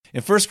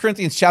In 1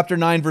 Corinthians chapter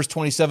 9, verse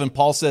 27,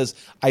 Paul says,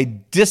 I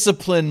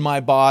discipline my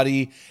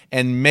body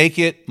and make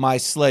it my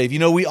slave. You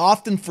know, we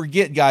often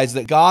forget, guys,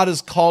 that God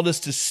has called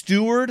us to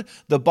steward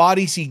the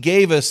bodies he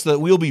gave us so that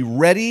we'll be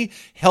ready,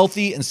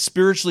 healthy, and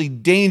spiritually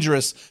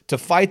dangerous to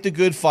fight the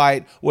good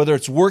fight, whether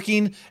it's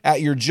working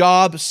at your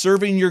job,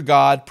 serving your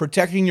God,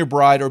 protecting your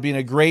bride, or being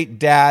a great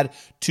dad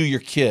to your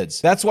kids.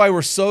 That's why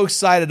we're so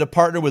excited to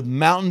partner with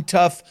Mountain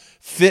Tough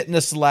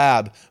Fitness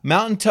Lab.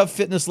 Mountain Tough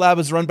Fitness Lab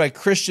is run by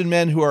Christian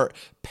men who are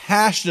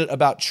passionate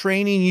about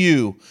training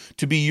you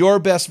to be your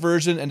best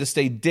version and to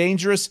stay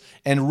dangerous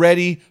and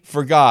ready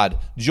for God.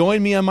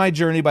 Join me on my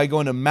journey by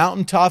going to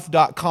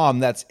mountaintough.com.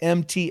 That's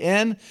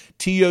MTNTOUGH,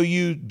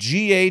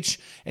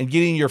 and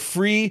getting your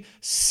free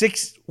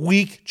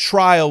 6-week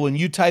trial when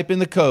you type in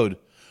the code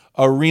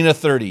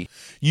ARENA30.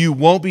 You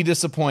won't be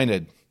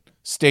disappointed.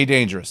 Stay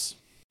dangerous.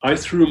 I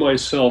threw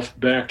myself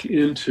back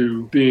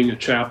into being a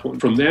chaplain.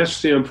 From that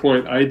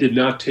standpoint, I did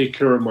not take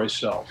care of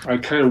myself. I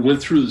kind of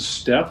went through the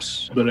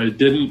steps, but I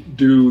didn't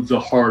do the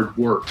hard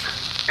work.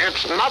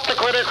 It's not the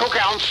critic who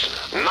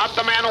counts, not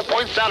the man who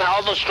points out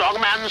how the strong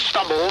man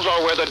stumbles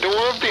or where the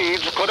doer of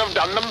deeds could have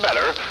done them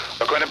better.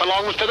 The credit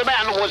belongs to the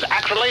man who was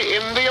actually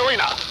in the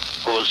arena,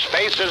 whose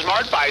face is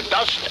marked by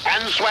dust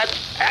and sweat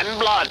and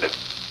blood.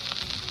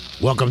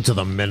 Welcome to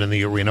the Men in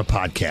the Arena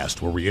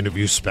podcast, where we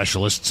interview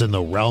specialists in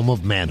the realm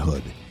of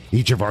manhood.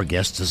 Each of our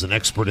guests is an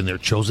expert in their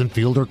chosen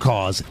field or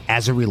cause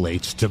as it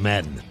relates to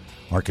men.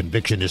 Our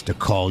conviction is to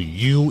call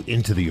you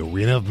into the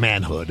arena of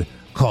manhood,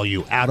 call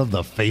you out of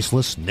the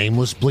faceless,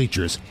 nameless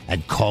bleachers,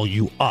 and call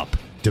you up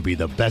to be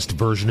the best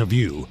version of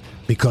you,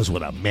 because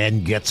when a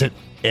man gets it,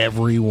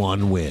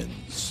 everyone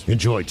wins.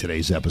 Enjoy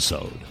today's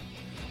episode.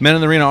 Men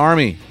in the Arena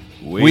Army,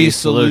 we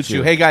salute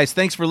you. Hey guys,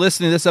 thanks for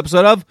listening to this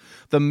episode of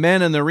the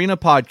Men in the Arena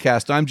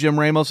podcast. I'm Jim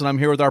Ramos, and I'm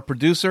here with our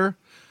producer,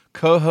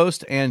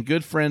 co-host, and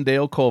good friend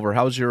Dale Culver.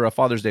 How was your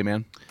Father's Day,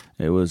 man?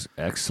 It was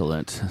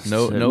excellent.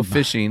 No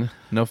fishing,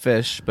 no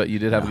fish, but you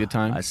did have a good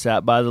time. I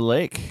sat by the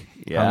lake.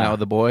 Yeah, hung out with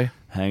the boy.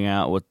 Hang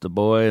out with the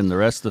boy and the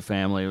rest of the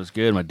family. It was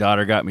good. My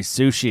daughter got me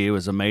sushi. It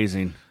was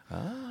amazing.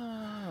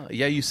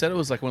 Yeah, you said it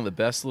was like one of the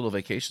best little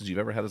vacations you've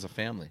ever had as a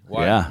family.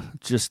 Why? Yeah,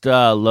 just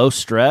low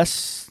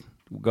stress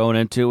going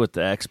into it with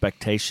the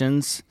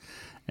expectations.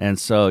 And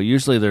so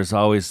usually there's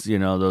always, you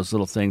know, those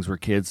little things where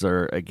kids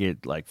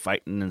get like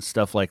fighting and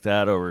stuff like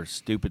that over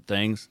stupid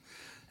things.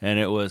 And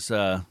it was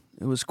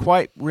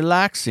quite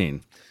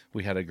relaxing.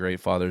 We had a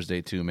great Father's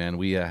Day too, man.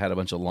 We had a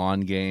bunch of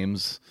lawn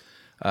games,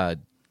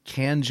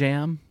 can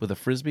jam with a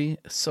Frisbee.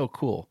 So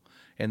cool.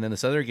 And then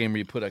this other game where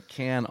you put a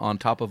can on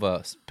top of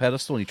a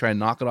pedestal and you try and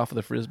knock it off with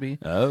a Frisbee.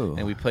 Oh.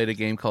 And we played a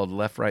game called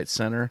Left, Right,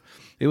 Center.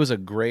 It was a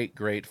great,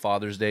 great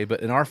Father's Day. But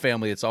in our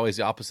family, it's always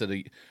the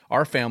opposite.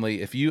 Our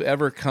family, if you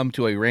ever come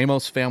to a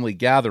Ramos family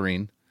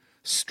gathering,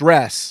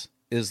 stress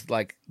is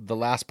like the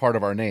last part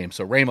of our name.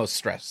 So Ramos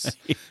Stress.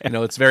 Yeah. You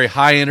know, it's very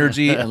high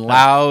energy and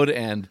loud,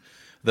 and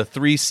the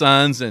three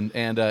sons. And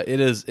it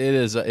is.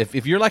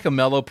 If you're like a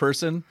mellow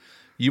person,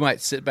 you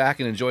might sit back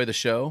and enjoy the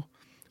show,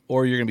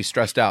 or you're going to be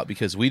stressed out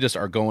because we just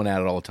are going at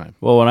it all the time.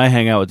 Well, when I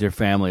hang out with your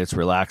family, it's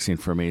relaxing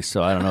for me,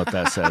 so I don't know what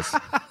that says.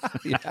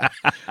 Yeah,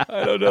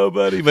 I don't know,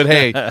 buddy. But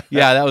hey,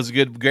 yeah, that was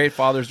a great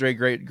Father's Day,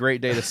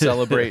 great day to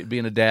celebrate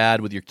being a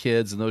dad with your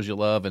kids and those you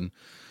love. And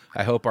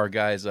I hope our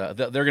guys, they're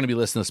going to be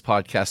listening to this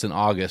podcast in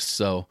August,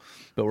 but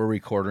we're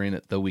recording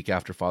it the week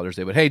after Father's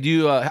Day. But hey,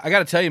 I got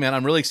to tell you, man,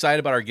 I'm really excited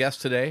about our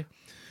guest today.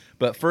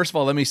 But first of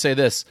all, let me say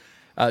this,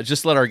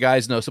 just to let our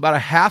guys know. So about a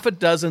half a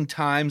dozen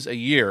times a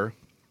year,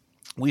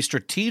 we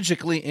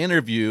strategically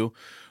interview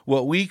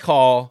what we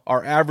call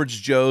our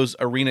average Joe's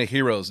arena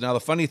heroes. Now, the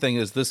funny thing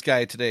is this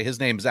guy today, his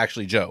name is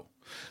actually Joe.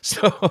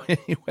 So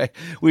anyway,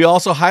 we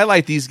also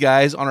highlight these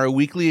guys on our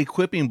weekly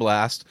equipping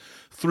blast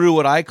through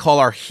what I call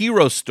our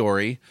hero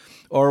story,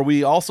 or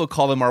we also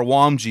call them our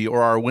WAMG,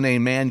 or our When a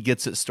Man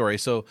Gets It story.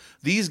 So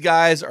these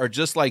guys are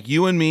just like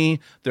you and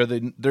me.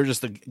 They're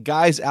just the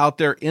guys out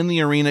there in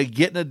the arena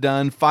getting it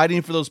done,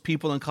 fighting for those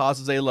people and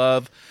causes they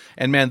love.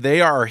 And man,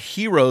 they are our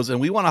heroes, and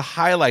we want to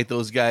highlight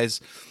those guys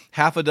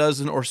half a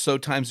dozen or so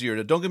times a year.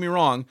 Now, don't get me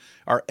wrong,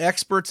 our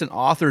experts and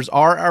authors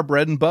are our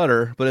bread and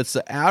butter, but it's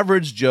the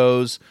average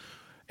Joes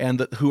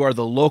and who are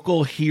the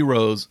local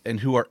heroes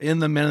and who are in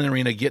the Men in the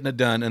Arena getting it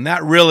done. And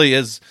that really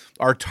is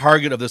our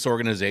target of this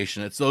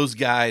organization. It's those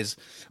guys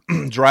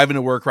driving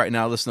to work right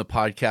now, listening to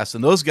podcasts,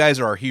 and those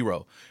guys are our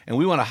hero. And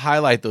we want to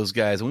highlight those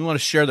guys, and we want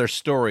to share their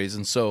stories.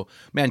 And so,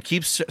 man,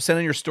 keep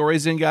sending your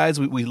stories in, guys.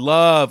 We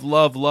love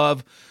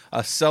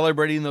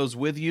celebrating those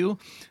with you.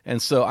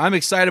 And so I'm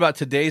excited about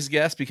today's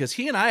guest because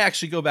he and I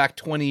actually go back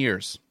 20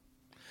 years.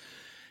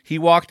 He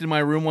walked in my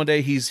room one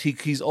day.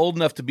 He's old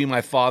enough to be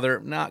my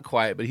father, not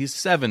quite, but he's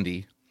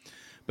 70.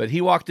 But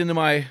he walked into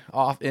my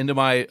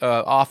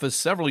office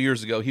several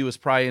years ago. He was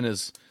probably in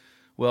his,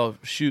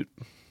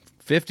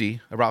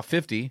 50, about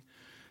 50,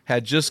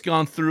 had just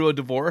gone through a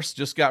divorce,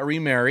 just got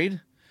remarried,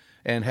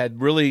 and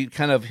had really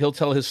he'll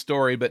tell his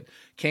story, but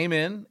came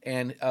in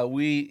and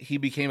he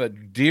became a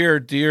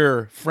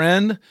dear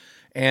friend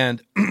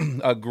and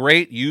a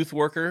great youth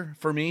worker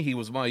for me. He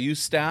was my youth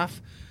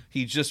staff.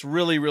 He just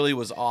really, really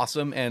was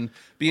awesome. And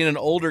being an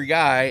older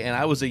guy and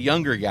I was a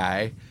younger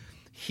guy,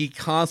 he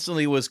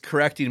constantly was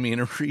correcting me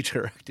and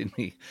redirecting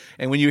me.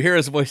 And when you hear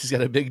his voice, he's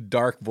got a big,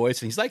 dark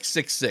voice, and he's like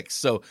 6'6",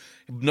 so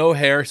no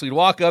hair. So he'd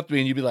walk up to me,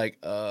 and you'd be like,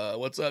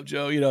 what's up,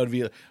 Joe? You know, it'd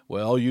be like,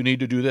 well, you need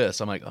to do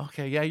this. I'm like,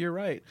 okay, yeah, you're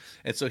right.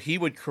 And so he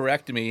would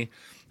correct me.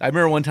 I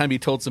remember one time he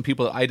told some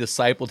people that I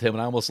discipled him,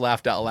 and I almost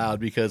laughed out loud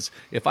because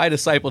if I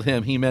discipled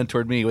him, he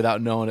mentored me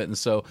without knowing it. And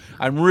so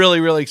I'm really,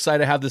 really excited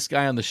to have this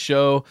guy on the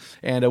show,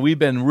 and we've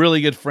been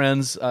really good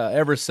friends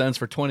ever since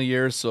for 20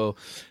 years. So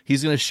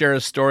he's going to share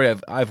his story.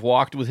 I've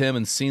walked with him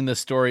and seen this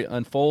story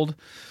unfold,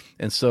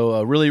 and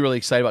so really, really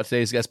excited about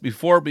today's guest.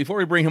 Before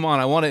we bring him on,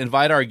 I want to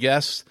invite our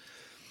guests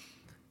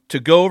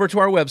to go over to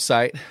our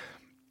website.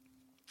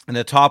 In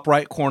the top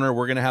right corner,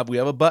 we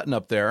have a button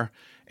up there.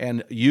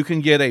 And you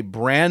can get a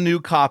brand new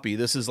copy.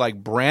 This is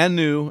like brand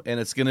new, and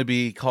it's going to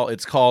be called,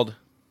 let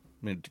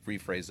me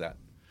rephrase that.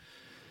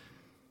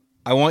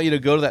 I want you to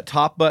go to that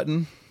top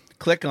button,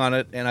 click on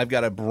it, and I've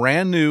got a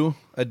brand new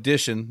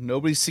edition.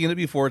 Nobody's seen it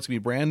before. It's going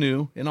to be brand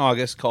new in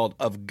August, called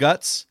Of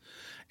Guts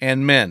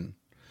and Men.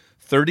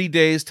 30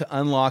 Days to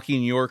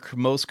Unlocking Your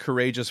Most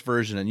Courageous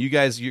Version. And you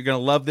guys, you're going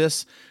to love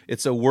this.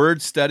 It's a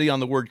word study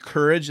on the word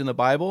courage in the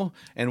Bible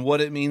and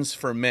what it means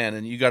for men.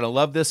 And you got to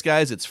love this,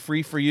 guys. It's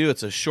free for you.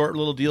 It's a short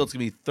little deal. It's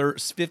going to be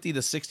 50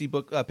 to 60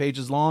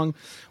 pages long.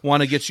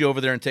 Want to get you over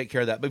there and take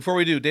care of that. Before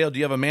we do, Dale, do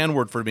you have a man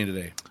word for me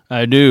today?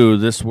 I do.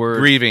 This word.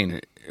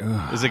 Grieving.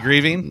 Is it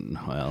grieving?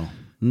 Well,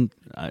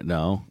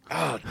 no.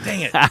 Oh,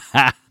 dang it.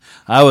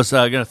 I was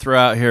going to throw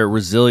out here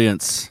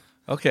resilience.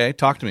 Okay,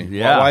 talk to me.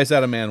 Yeah. Why is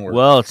that a man word?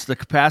 Well, it's the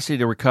capacity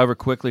to recover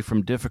quickly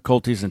from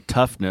difficulties and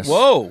toughness.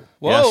 Whoa.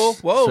 Yes.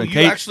 So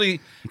you actually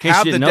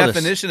have the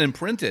definition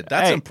imprinted.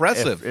 That's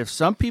impressive. If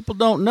some people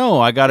don't know,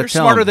 I got to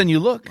tell them. You're smarter than you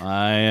look.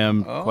 I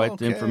am quite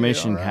the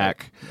information right.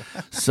 hack.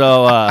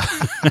 So,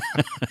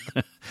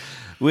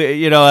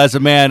 as a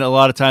man, a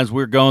lot of times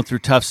we're going through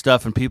tough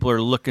stuff, and people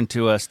are looking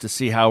to us to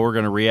see how we're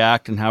going to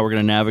react and how we're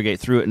going to navigate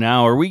through it.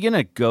 Now, are we going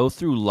to go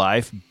through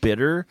life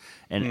bitter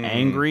and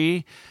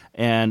angry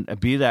and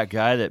be that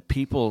guy that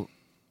people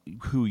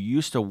who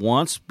used to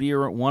want to be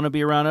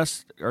around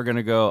us are going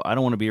to go, I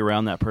don't want to be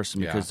around that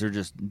person because they're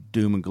just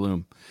doom and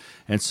gloom.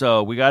 And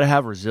so we got to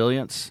have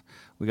resilience.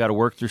 We got to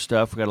work through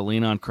stuff. We got to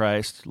lean on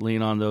Christ,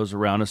 lean on those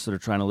around us that are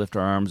trying to lift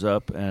our arms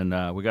up,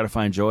 and we got to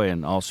find joy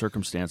in all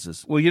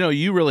circumstances. Well,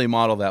 you really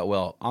model that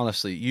well.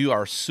 Honestly, you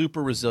are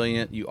super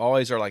resilient. You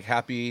always are like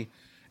happy,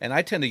 and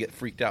I tend to get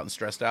freaked out and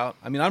stressed out.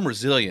 I mean, I'm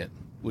resilient.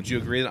 Would you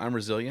agree that I'm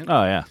resilient?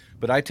 Oh, yeah.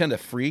 But I tend to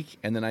freak,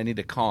 and then I need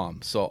to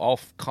calm. So I'll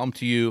come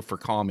to you for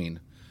calming.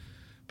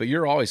 But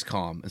you're always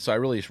calm, and so I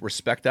really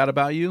respect that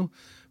about you.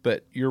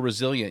 But you're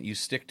resilient. You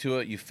stick to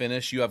it. You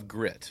finish. You have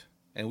grit.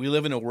 And we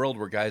live in a world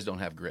where guys don't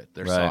have grit.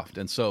 They're soft.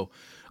 And so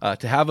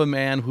to have a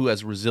man who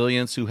has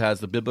resilience, who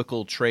has the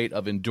biblical trait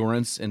of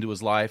endurance into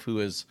his life, who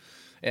is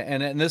 –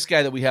 and this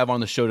guy that we have on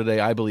the show today,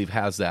 I believe,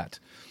 has that.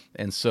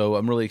 And so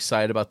I'm really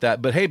excited about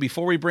that. But, hey,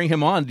 before we bring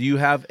him on, do you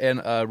have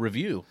a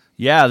review?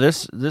 Yeah,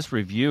 this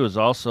review is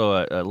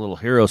also a little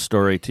hero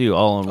story, too,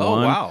 all in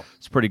one. Oh, wow.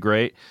 It's pretty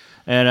great.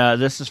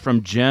 And this is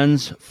from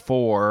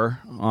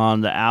Jens4 on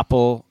the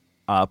Apple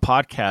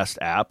podcast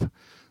app.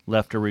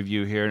 Left a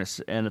review here,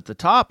 and at the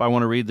top, I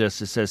want to read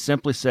this. It says,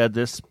 simply said,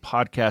 this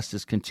podcast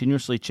is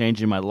continuously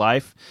changing my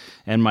life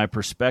and my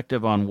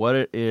perspective on what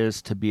it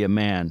is to be a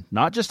man.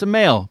 Not just a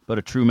male, but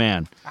a true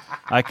man.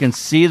 I can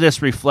see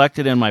this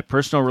reflected in my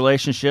personal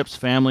relationships,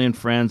 family and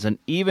friends, and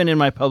even in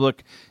my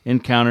public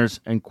encounters,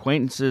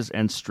 acquaintances,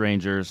 and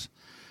strangers.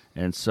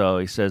 And so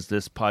he says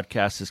this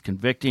podcast is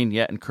convicting,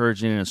 yet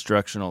encouraging and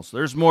instructional. So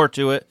there's more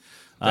to it.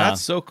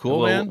 That's so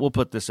cool, man. We'll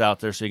put this out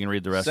there so you can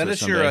read the rest of it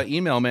someday. Send us your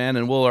email, man,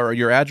 and or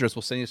your address.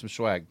 We'll send you some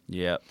swag.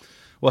 Yeah.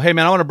 Well, hey,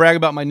 man, I want to brag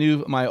about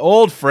my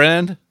old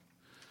friend,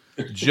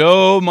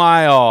 Joe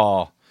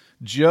Myall.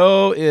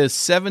 Joe is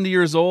 70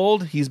 years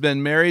old. He's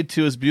been married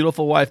to his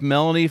beautiful wife,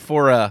 Melanie,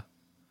 for a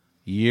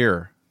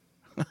year.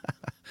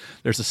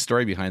 There's a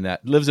story behind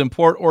that. Lives in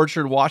Port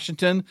Orchard,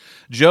 Washington.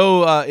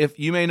 Joe, if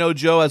you may know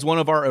Joe as one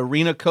of our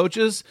arena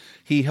coaches,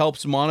 he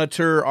helps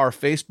monitor our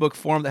Facebook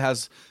forum that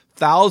has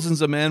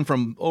thousands of men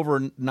from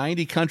over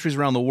 90 countries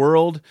around the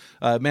world.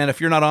 Man,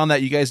 if you're not on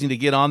that, you guys need to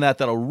get on that.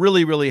 That'll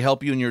really, really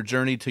help you in your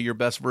journey to your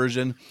best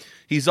version.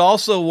 He's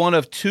also one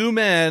of two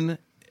men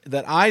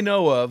that I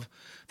know of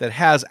that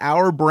has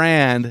our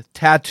brand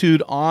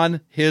tattooed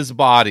on his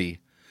body.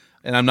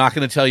 And I'm not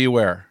going to tell you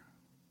where.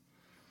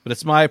 But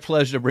it's my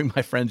pleasure to bring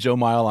my friend Joe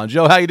Myall on.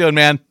 Joe, how you doing,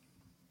 man?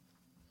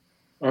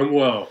 I'm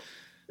well,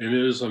 and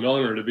it is an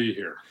honor to be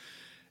here.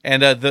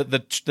 And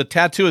the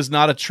tattoo is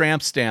not a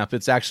tramp stamp.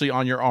 It's actually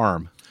on your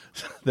arm.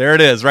 There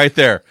it is, right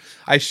there.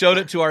 I showed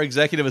it to our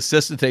executive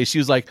assistant today. She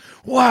was like,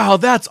 wow,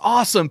 that's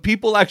awesome.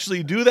 People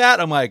actually do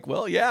that? I'm like,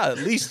 well, yeah, at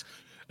least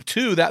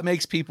two. That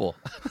makes people.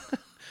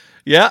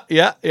 Yeah.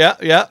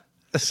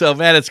 So,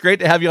 man, it's great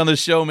to have you on the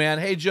show, man.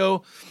 Hey,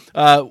 Joe,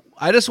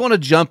 I just want to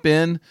jump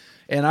in,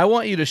 and I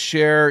want you to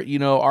share,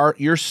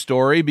 your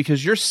story,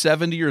 because you're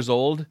 70 years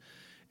old.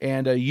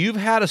 And you've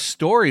had a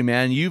story,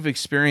 man. You've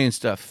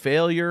experienced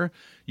failure.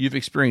 You've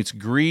experienced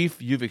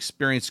grief. You've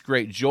experienced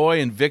great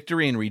joy and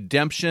victory and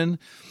redemption.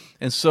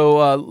 And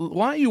so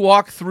why don't you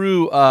walk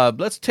through,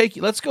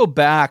 let's go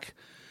back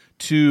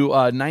to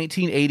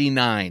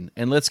 1989,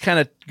 and let's kind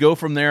of go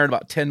from there in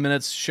about 10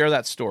 minutes. Share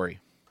that story.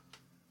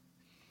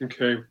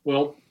 Okay.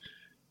 Well,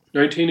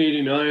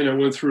 1989, I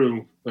went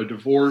through a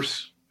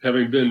divorce,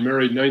 having been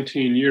married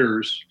 19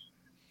 years,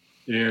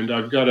 and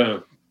I've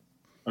got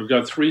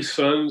 3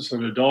 sons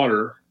and a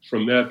daughter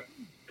from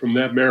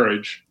that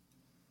marriage.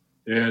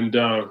 And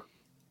the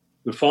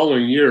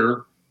following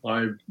year,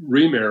 I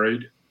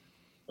remarried,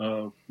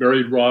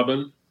 married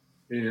Robin,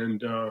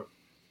 and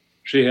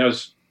she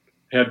has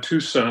had 2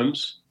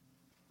 sons,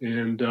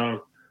 and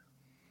the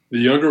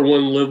younger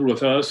one lived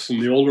with us,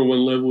 and the older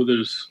one lived with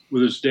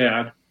his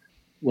dad.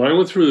 When I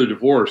went through the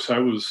divorce, I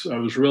was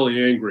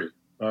really angry.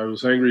 I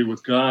was angry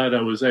with God.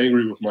 I was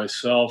angry with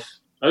myself.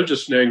 I was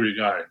just an angry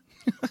guy.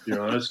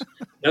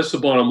 That's the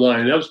bottom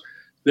line.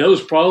 That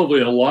was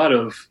probably a lot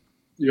of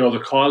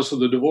the cause of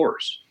the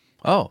divorce.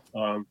 Oh,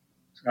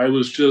 I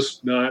was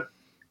not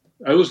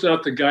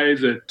the guy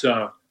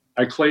that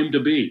I claimed to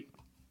be.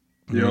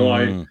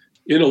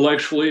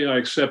 Intellectually, I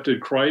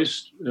accepted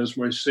Christ as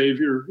my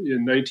Savior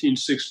in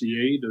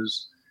 1968.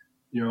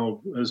 I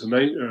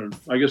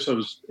guess I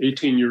was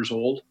 18 years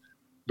old,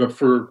 but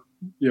for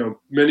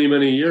many,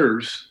 many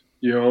years,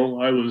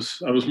 I was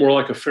more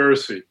like a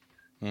Pharisee.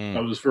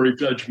 I was very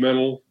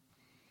judgmental,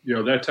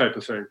 that type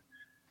of thing.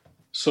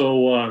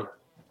 So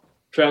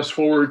fast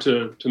forward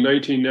to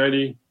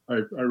 1990,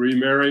 I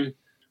remarry.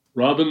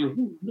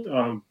 Robin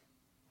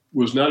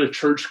was not a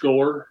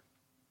churchgoer,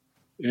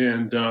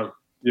 and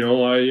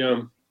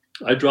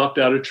I dropped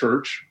out of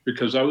church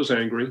because I was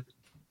angry.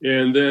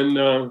 And then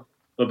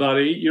about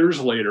 8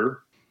 years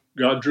later,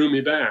 God drew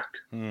me back.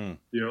 There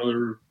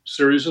were a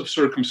series of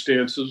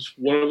circumstances.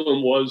 One of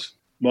them was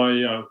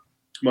my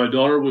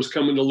daughter was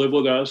coming to live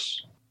with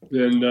us.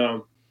 Then,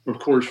 of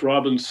course,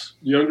 Robin's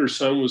younger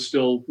son was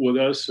still with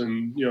us,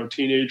 and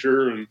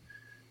teenager, and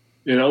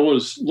I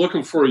was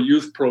looking for a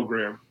youth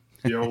program,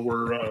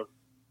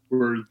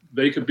 where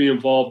they could be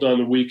involved on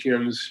the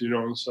weekends,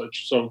 and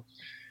such. So,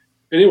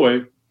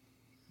 anyway,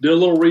 did a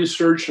little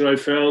research, and I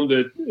found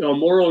that El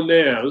Morro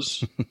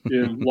Naz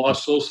in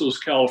Los Osos,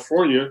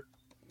 California,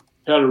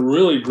 had a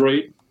really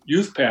great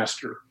youth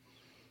pastor.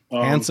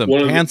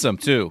 Handsome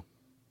too.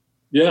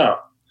 Yeah.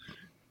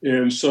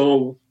 And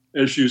so,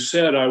 as you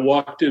said, I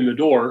walked in the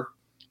door.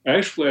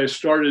 Actually, I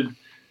started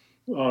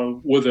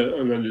with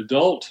an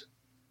adult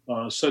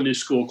Sunday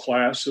school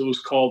class. It was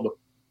called the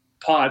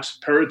POTS,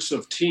 Parents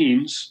of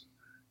Teens,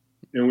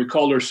 and we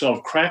called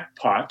ourselves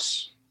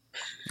Crackpots.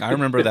 I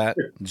remember that.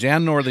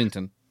 Jan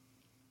Northington.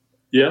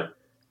 Yeah.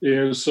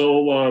 And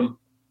so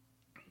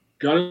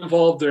got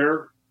involved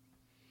there,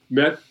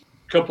 met a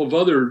couple of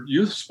other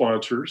youth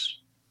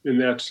sponsors in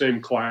that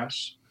same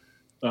class.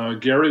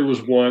 Gary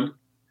was one.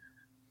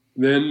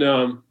 Then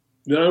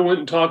I went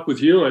and talked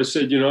with you. I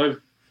said, I've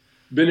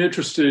been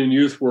interested in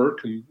youth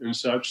work and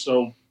such.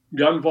 So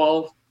got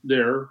involved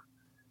there.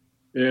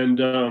 And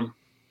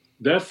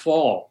that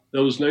fall,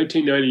 that was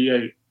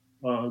 1998,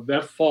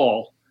 that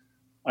fall,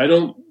 I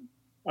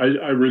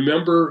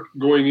remember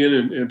going in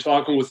and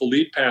talking with the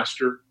lead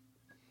pastor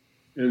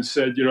and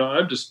said,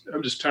 I'm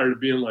just tired of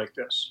being like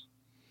this.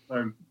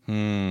 I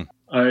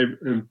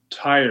am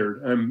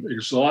tired. I'm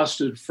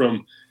exhausted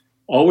from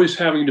always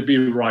having to be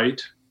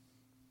right.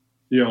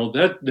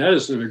 That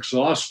is an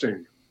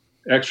exhausting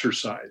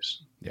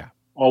exercise. Yeah.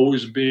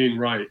 Always being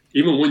right.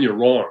 Even when you're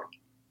wrong,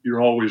 you're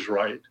always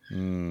right.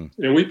 And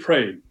we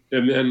prayed.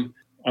 And then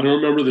I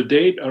don't remember the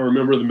date. I don't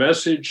remember the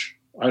message.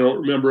 I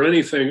don't remember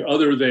anything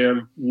other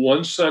than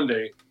one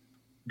Sunday,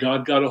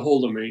 God got a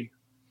hold of me,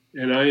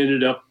 and I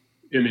ended up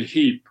in a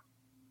heap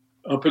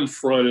up in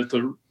front at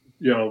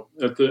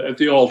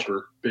the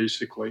altar,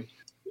 basically.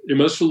 It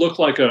must have looked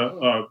like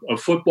a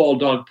football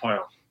dog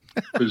pile,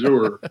 because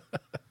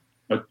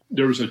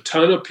there was a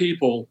ton of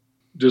people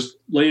just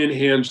laying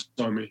hands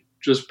on me,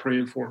 just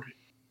praying for me.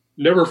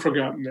 Never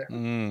forgotten that.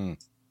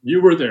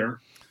 You were there.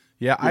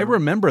 Yeah, I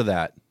remember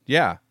that.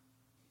 Yeah.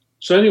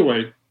 So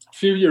anyway, a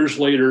few years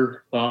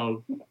later,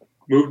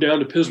 moved down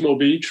to Pismo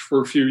Beach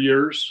for a few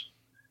years.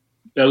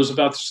 That was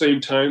about the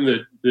same time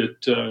that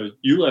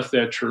you left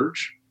that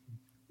church,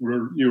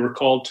 where you were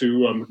called to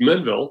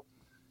McMinnville,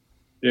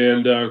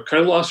 and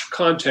kind of lost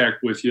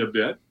contact with you a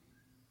bit.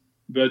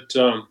 But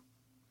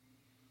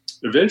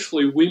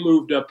eventually we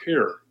moved up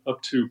here,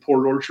 up to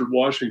Port Orchard,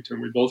 Washington.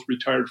 We both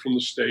retired from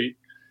the state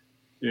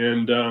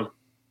and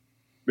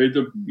made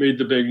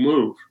the big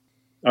move.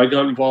 I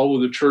got involved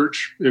with the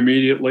church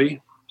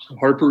immediately,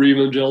 Harper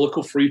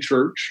Evangelical Free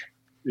Church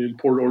in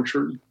Port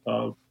Orchard,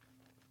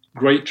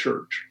 great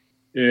church.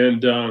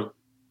 And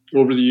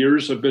over the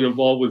years, I've been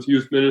involved with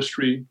youth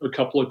ministry a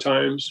couple of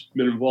times,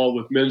 been involved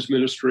with men's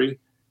ministry.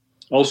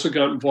 Also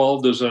got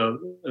involved as a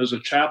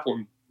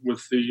chaplain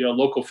with the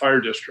local fire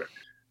district.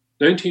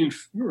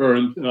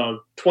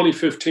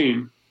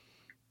 2015,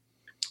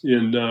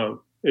 in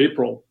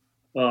April,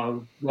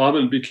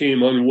 Robin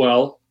became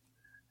unwell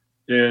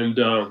and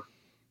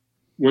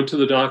went to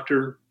the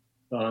doctor.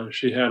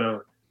 She had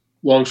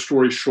long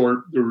story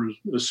short, there was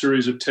a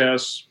series of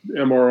tests,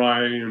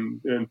 MRI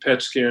and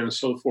PET scan and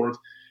so forth.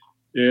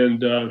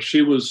 And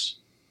she was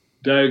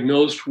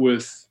diagnosed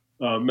with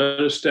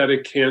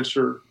metastatic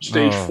cancer,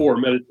 stage 4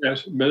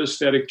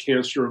 metastatic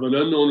cancer of an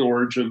unknown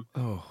origin.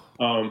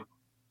 And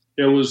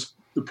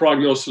the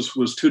prognosis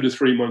was 2 to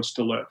 3 months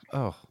to live.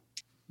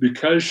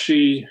 Because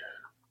she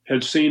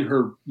had seen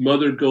her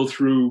mother go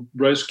through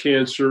breast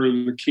cancer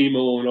and the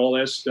chemo and all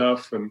that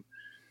stuff, and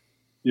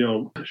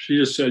she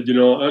just said,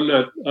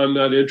 I'm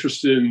not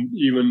interested in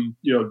even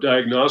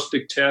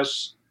diagnostic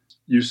tests.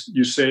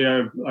 You say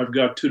I've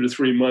got 2 to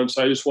 3 months.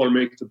 I just want to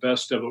make the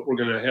best of it. We're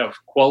going to have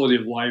quality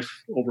of life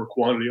over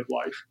quantity of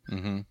life.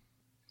 Mm-hmm.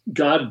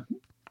 God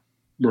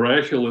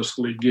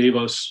miraculously gave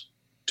us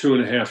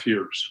 2.5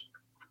 years.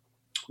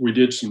 We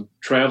did some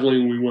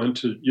traveling. We went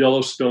to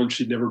Yellowstone.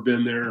 She'd never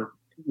been there.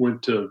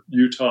 Went to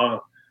Utah,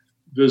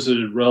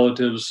 visited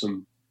relatives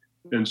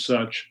and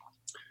such.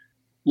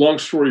 Long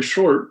story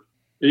short,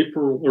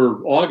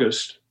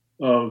 August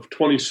of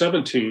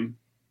 2017,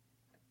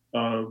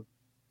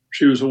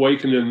 she was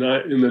awakened in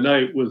the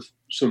night with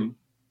some,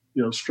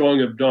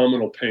 strong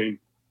abdominal pain.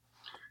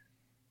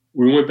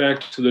 We went back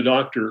to the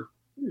doctor,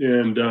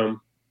 and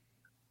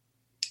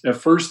at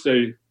first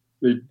they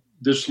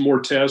did some more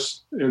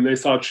tests, and they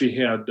thought she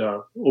had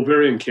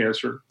ovarian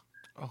cancer.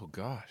 Oh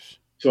gosh!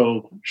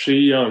 So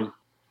she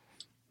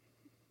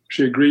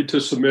agreed to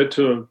submit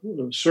to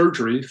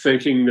surgery,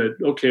 thinking that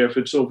if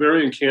it's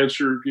ovarian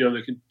cancer,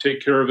 they can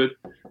take care of it,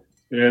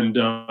 and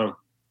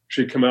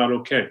she'd come out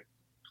okay.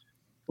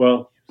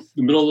 Well, in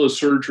the middle of the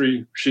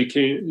surgery, she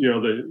came.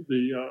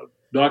 The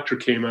doctor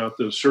came out.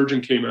 The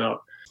surgeon came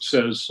out.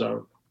 Says,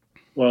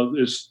 "Well,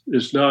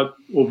 it's not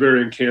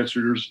ovarian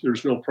cancer.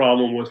 There's no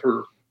problem with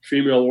her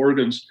female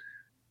organs,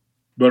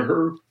 but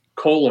her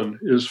colon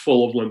is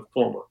full of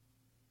lymphoma."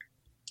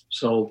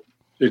 So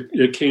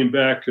it came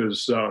back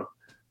as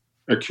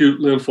acute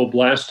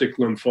lymphoblastic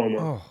lymphoma.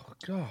 Oh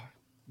God!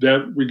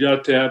 That we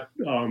got that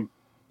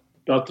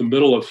about the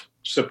middle of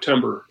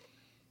September,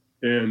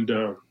 and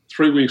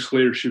 3 weeks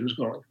later she was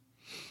gone.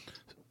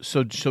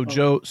 So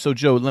Joe,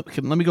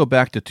 let me go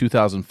back to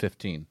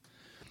 2015.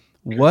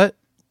 What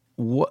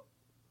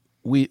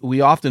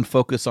we often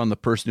focus on the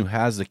person who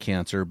has the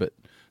cancer, but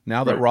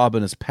now that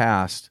Robin has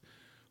passed,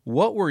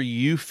 what were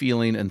you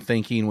feeling and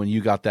thinking when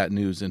you got that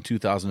news in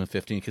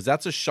 2015? Because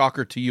that's a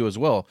shocker to you as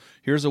well.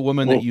 Here's a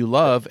woman that you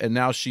love, and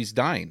now she's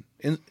dying.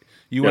 And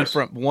you went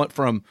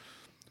from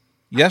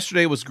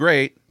yesterday was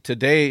great,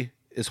 today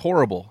is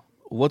horrible.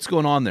 What's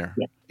going on there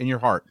in your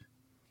heart?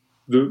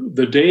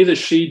 The day that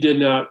she did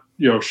not,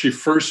 she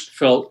first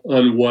felt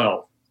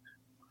unwell,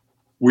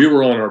 we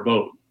were on our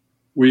boat.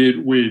 We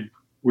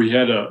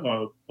had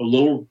a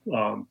little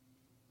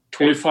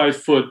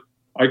 25-foot,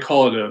 I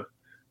call it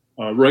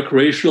a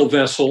recreational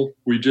vessel.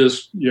 We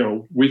just,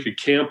 we could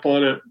camp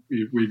on it.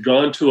 We'd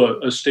gone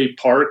to a state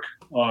park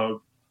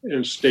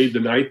and stayed the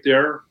night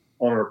there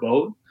on our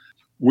boat.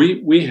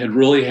 We had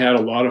really had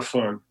a lot of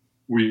fun.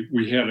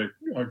 We had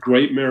a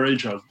great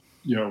marriage. I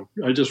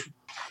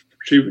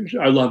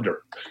loved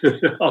her.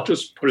 I'll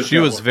just put it. She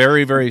was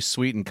very, very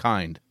sweet and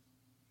kind.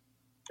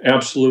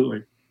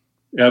 Absolutely.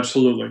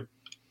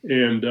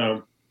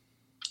 And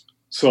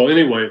so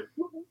anyway,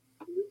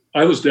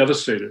 I was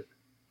devastated.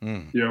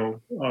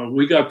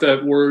 We got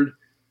that word,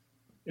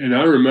 and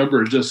I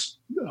remember just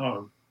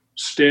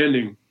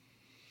standing.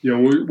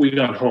 We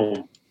got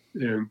home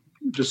and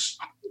just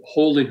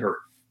holding her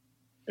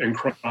and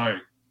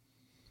crying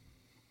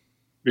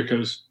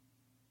because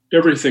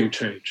everything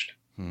changed.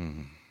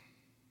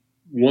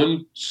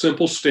 One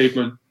simple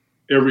statement,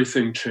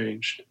 everything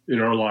changed in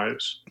our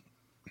lives.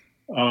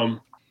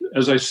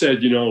 As I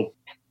said,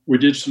 we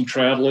did some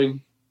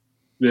traveling.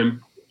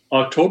 Then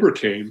October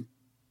came,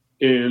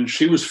 and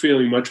she was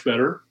feeling much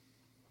better.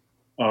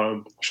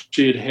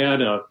 She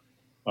had a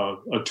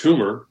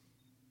tumor,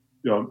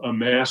 a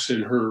mass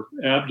in her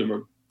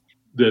abdomen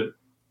that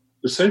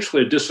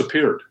essentially had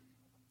disappeared.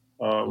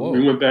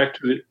 We went back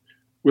to the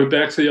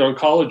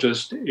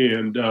oncologist,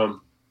 and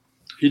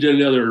he did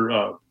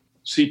another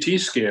CT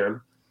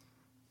scan.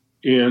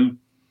 And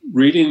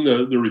reading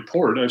the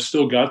report, I've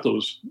still got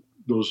those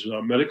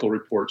medical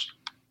reports.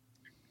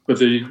 But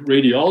the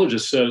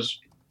radiologist says,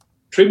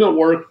 treatment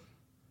worked.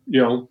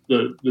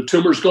 The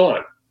tumor's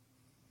gone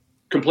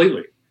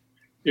completely.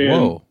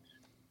 And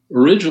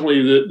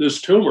originally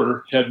this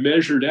tumor had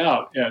measured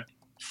out at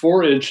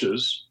 4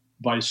 inches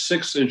by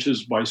 6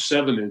 inches by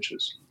 7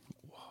 inches.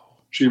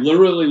 She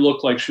literally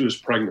looked like she was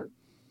pregnant.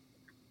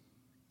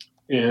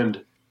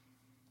 And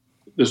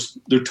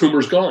the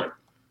tumor's gone.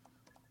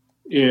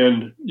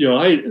 And,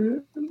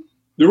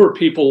 there were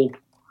people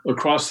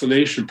across the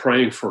nation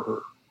praying for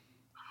her.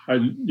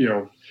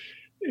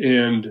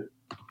 And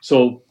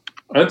so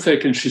I'm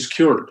thinking she's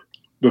cured.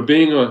 But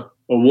being a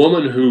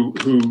woman who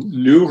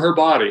knew her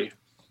body,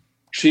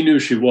 she knew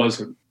she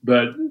wasn't.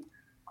 But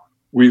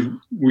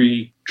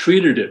we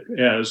treated it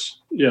as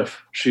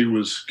if she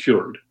was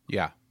cured.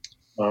 Yeah.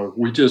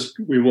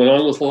 We went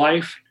on with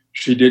life.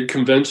 She did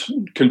convince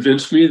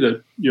me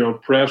that,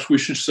 perhaps we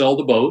should sell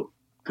the boat,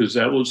 because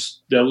that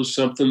was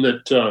something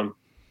that,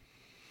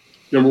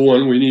 number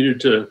one, we needed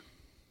to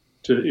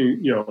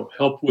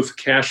help with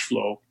cash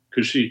flow,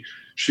 because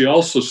she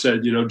also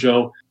said,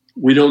 Joe,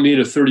 we don't need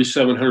a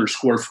 3,700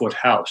 square foot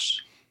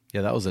house.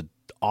 Yeah, that was an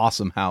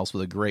awesome house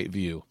with a great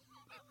view.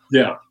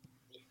 Yeah.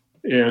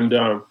 And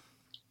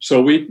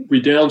so we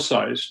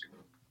downsized.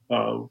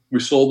 We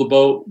sold the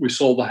boat, we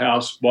sold the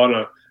house,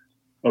 bought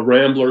a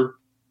Rambler.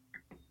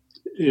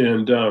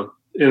 And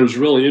it was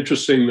really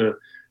interesting.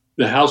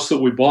 The house that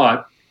we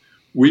bought,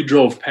 we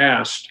drove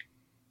past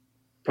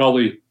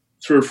probably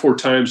 3 or 4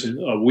 times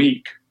a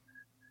week.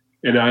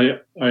 And I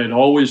had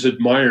always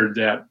admired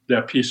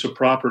that piece of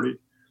property.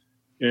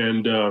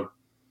 And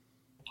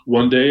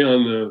one day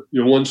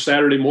one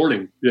Saturday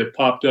morning, it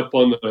popped up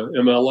on the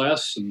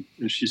MLS,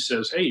 and she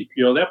says, "Hey,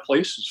 that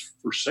place is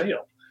for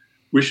sale.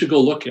 We should go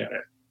look at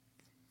it."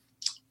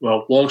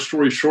 Well, long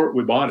story short,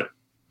 we bought it.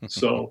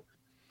 So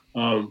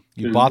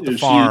you bought the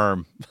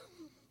farm.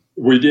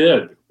 We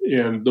did,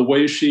 and the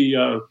way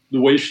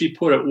she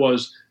put it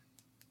was,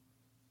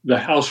 the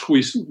house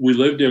we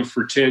lived in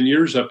for 10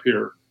 years up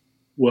here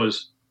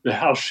was the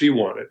house she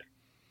wanted.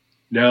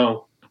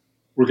 Now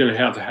we're going to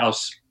have the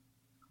house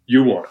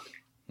you want.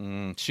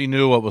 She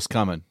knew what was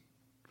coming.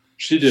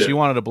 She did. She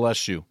wanted to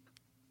bless you.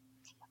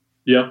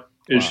 Yep,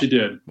 and Wow. she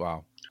did.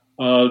 Wow.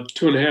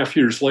 2.5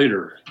 years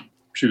later,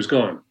 she was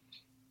gone.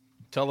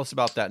 Tell us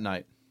about that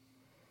night.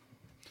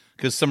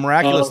 Because some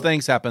miraculous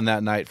things happened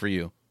that night for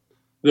you.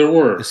 There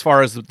were. As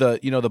far as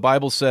the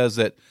Bible says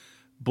that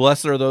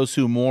blessed are those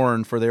who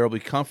mourn, for they will be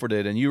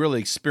comforted. And you really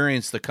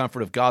experienced the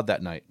comfort of God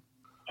that night.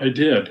 I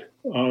did.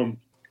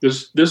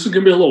 This is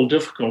going to be a little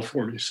difficult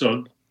for me,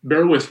 so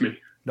bear with me.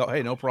 No,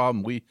 hey, no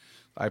problem.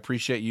 I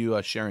appreciate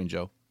you sharing,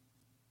 Joe.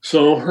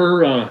 So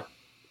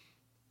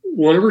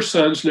one of her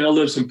sons now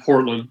lives in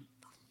Portland,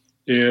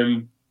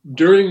 and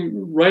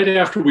right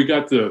after we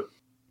got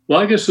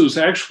I guess it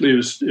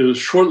was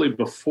shortly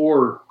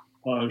before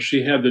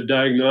she had the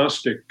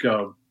diagnostic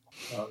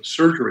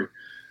surgery.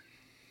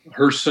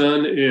 Her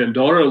son and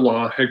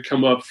daughter-in-law had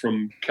come up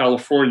from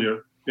California,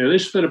 and they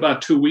spent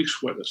about 2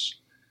 weeks with us.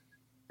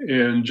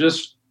 And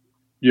just,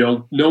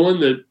 knowing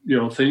that,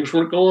 things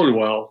weren't going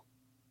well,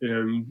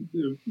 and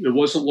it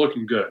wasn't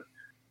looking good.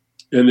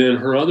 And then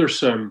her other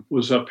son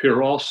was up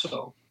here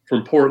also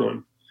from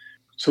Portland.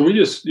 So we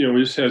just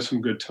had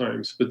some good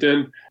times. But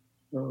then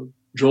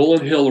Joel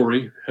and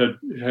Hillary had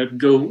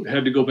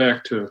to go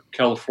back to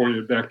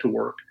California, back to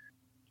work.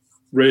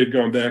 Ray had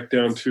gone back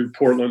down to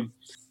Portland.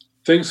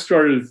 Things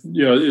started,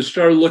 it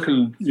started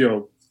looking,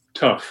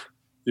 tough.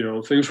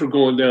 Things were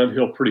going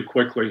downhill pretty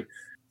quickly.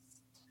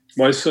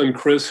 My son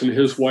Chris and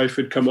his wife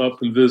had come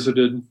up and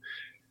visited.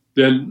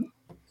 Then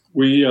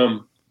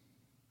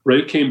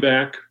Ray came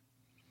back,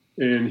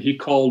 and he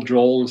called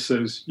Joel and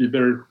says, "You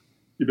better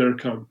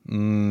come."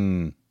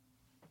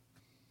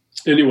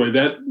 Anyway,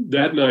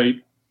 that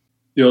night,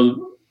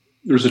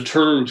 there's a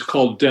term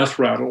called death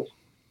rattle.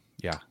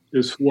 Yeah.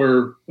 It's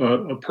where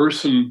a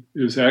person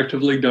is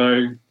actively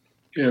dying,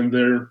 and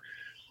their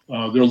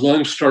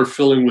lungs start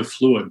filling with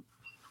fluid.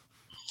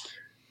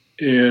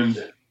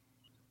 And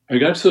I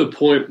got to the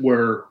point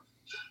where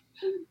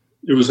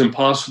it was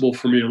impossible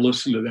for me to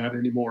listen to that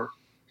anymore.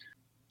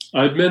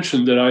 I'd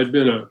mentioned that I'd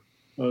been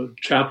a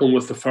chaplain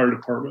with the fire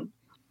department.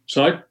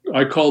 So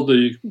I called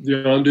the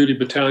on-duty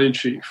battalion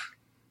chief,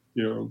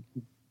 on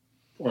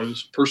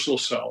his personal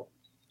cell,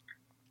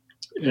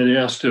 and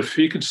asked if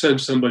he could send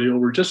somebody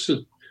over just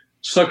to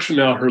suction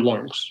out her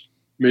lungs,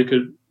 make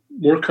it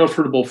more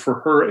comfortable for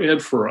her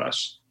and for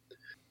us.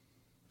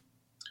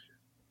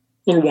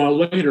 A little while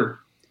later,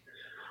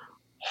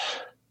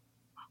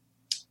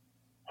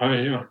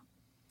 I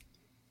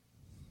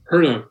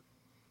heard a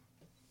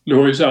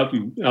noise out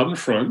in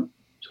front,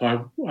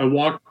 so I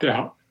walked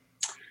out,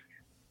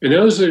 and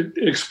I was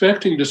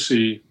expecting to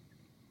see,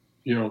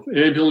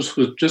 ambulance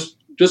with just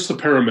the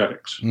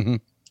paramedics. Mm-hmm.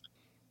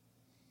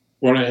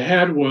 What I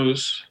had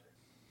was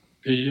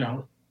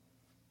the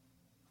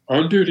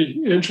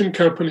on-duty engine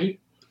company,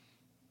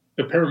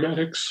 the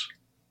paramedics,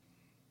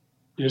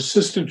 the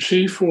assistant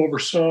chief who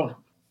oversaw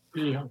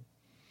the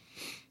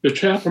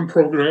chaplain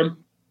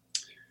program,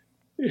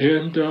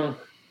 and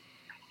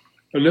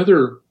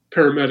another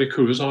paramedic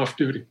who was off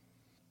duty.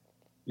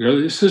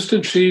 The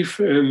assistant chief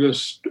and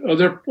this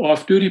other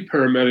off-duty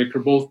paramedic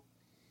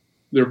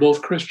they're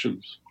both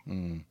Christians.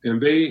 And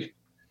they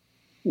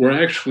were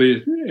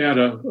actually at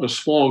a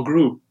small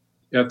group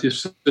at the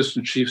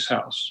assistant chief's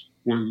house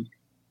when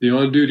the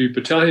on-duty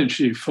battalion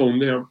chief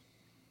phoned them.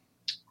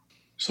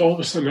 So all of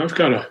a sudden, I've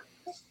got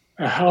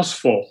a house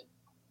full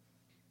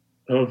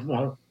of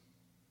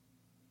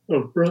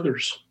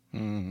brothers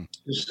and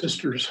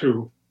sisters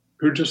who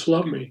just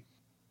love me.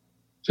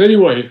 So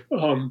anyway,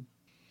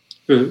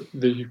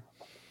 the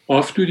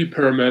off-duty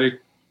paramedic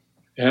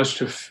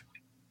asked if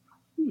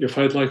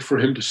I'd like for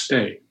him to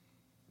stay.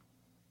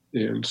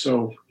 And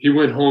so he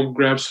went home,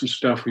 grabbed some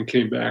stuff, and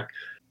came back.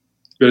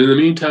 But in the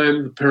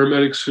meantime, the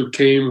paramedics who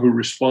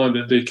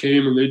responded, they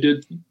came and they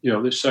did, they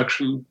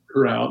suctioned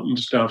her out and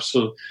stuff.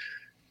 So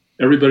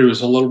everybody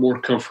was a little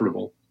more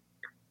comfortable.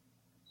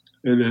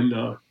 And then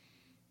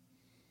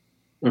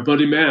my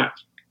buddy Matt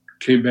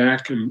came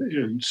back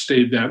and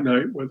stayed that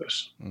night with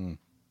us. Mm.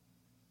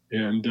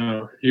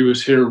 And he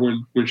was here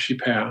when she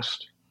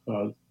passed.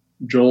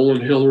 Joel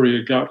and Hillary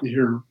had gotten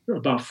here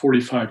about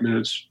 45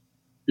 minutes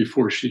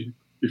before she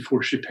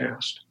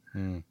passed.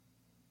 Mm.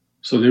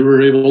 So they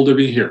were able to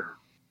be here.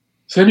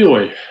 So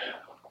anyway,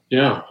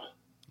 yeah,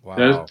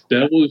 wow.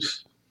 That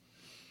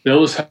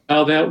was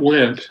how that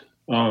went.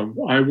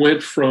 I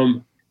went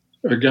from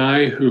a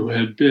guy who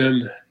had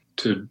been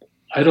to,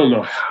 I don't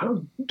know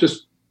how,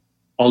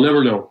 I'll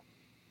never know,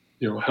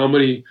 how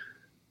many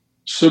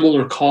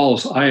similar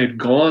calls I had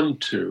gone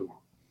to,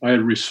 I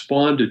had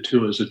responded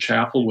to as a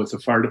chaplain with the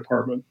fire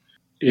department.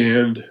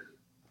 And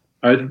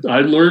I'd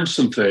learned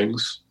some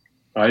things.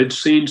 I had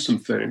seen some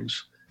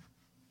things.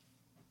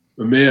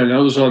 But man, I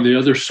was on the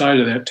other side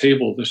of that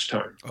table this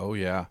time. Oh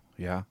yeah,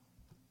 yeah.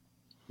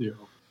 Yeah.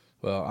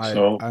 Well,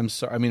 I'm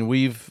sorry. I mean,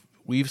 we've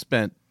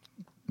spent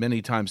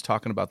many times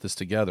talking about this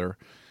together,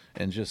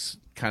 and just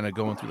kind of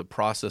going through the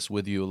process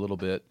with you a little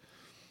bit.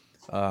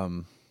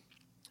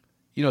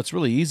 It's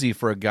really easy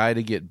for a guy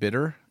to get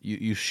bitter.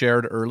 You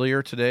shared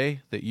earlier today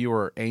that you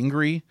were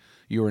angry.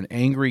 You were an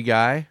angry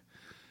guy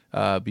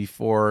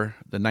before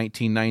the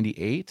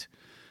 1998,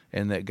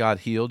 and that God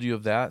healed you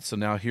of that. So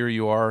now here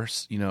you are,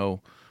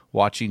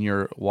 watching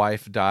your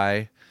wife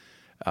die,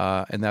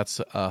 and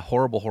that's a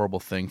horrible, horrible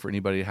thing for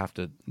anybody to have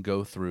to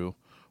go through.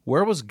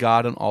 Where was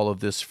God in all of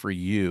this for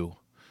you,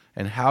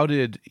 and how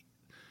did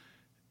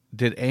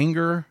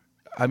anger?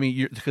 I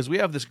mean, because we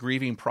have this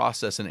grieving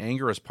process, and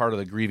anger is part of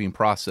the grieving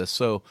process.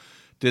 So,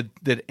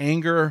 did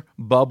anger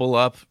bubble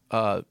up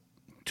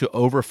to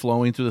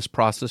overflowing through this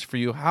process for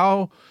you?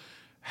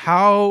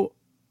 How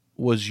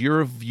was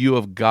your view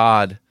of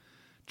God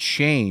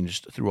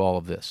changed through all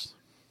of this?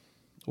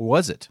 Or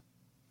was it?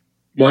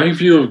 My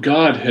view of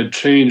God had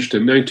changed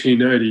in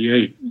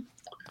 1998.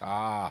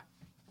 Ah,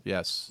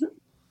 yes.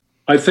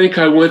 I think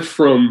I went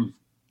from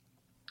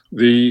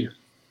the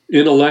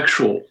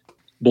intellectual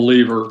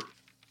believer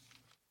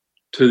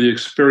to the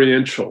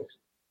experiential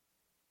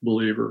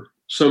believer.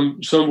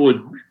 Some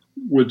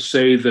would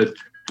say that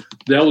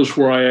was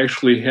where I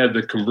actually had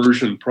the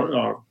conversion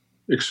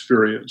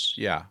experience.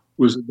 Yeah,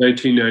 was in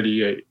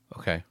 1998.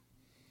 Okay,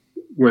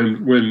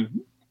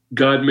 when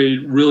God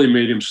really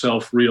made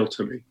Himself real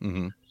to me.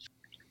 Mm-hmm.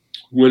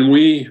 When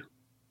we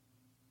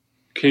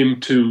came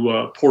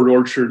to Port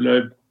Orchard,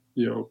 and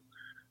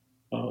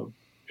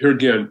here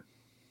again,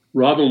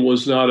 Robin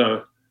was not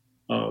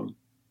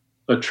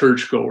a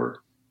churchgoer.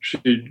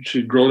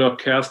 She'd grown up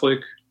Catholic.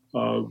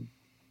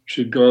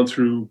 She'd gone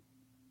through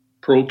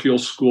parochial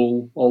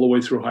school all the way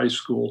through high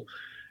school.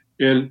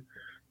 And,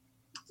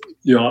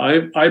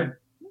 I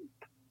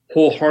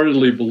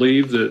wholeheartedly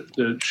believe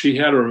that she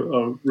had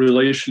a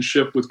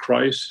relationship with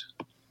Christ,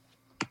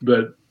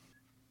 but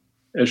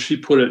as she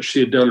put it, she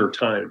had done her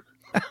time.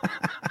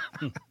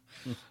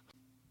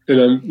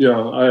 And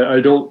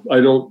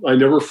I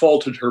never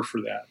faulted her for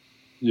that.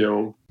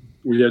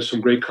 We had some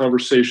great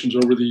conversations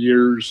over the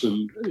years,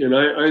 and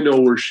I know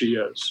where she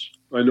is.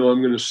 I know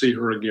I'm going to see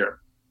her again.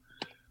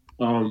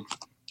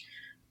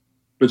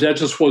 But that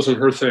just wasn't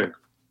her thing.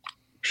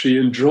 She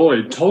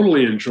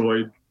totally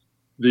enjoyed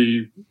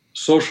the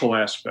social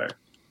aspect.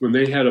 When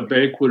they had a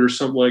banquet or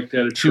something like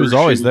that at church, she was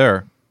always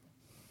there.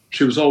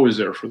 She was always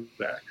there for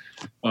that.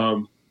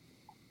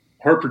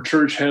 Harper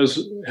Church has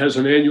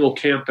an annual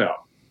camp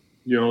out,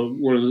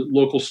 one of the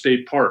local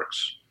state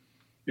parks.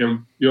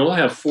 And you'll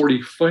have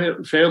 40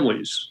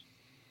 families,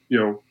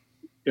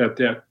 at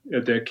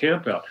that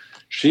camp out.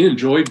 She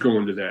enjoyed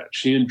going to that.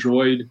 She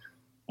enjoyed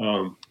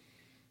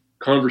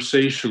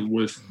conversation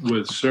with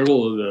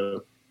several of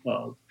the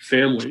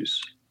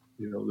families,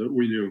 that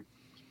we knew.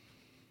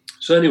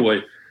 So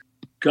anyway,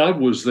 God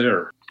was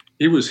there.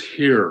 He was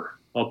here.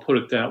 I'll put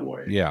it that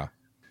way. Yeah.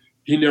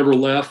 He never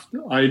left.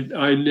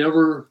 I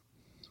never.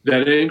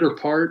 That anger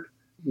part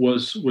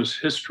was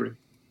history.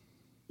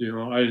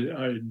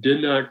 I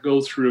did not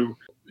go through,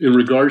 in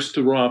regards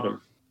to Robin,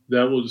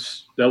 that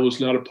was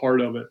not a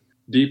part of it.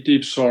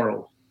 Deep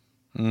sorrow,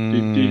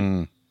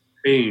 deep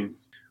pain.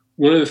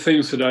 One of the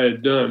things that I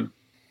had done,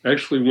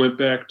 actually went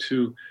back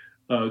to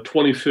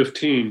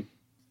 2015.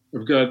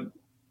 I've got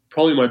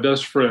probably my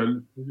best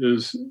friend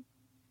is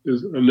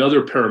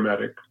another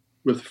paramedic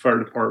with the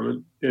fire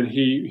department, and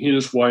he and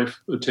his wife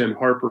attend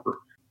Harper.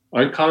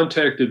 I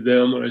contacted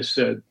them and I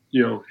said,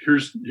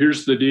 here's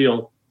the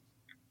deal.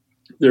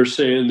 They're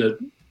saying that,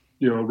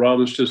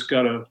 Robin's just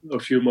got a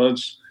few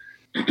months.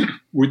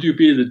 Would you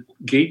be the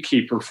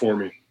gatekeeper for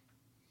me?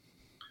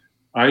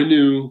 I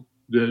knew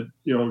that,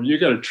 you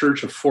got a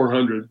church of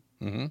 400,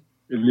 mm-hmm.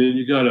 and then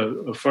you got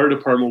a fire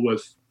department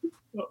with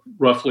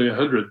roughly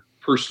 100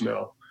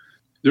 personnel.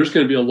 There's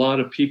going to be a lot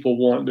of people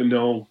wanting to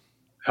know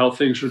how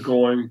things are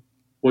going,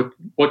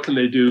 what can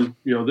they do,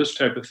 this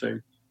type of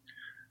thing.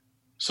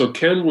 So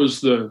Ken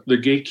was the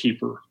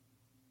gatekeeper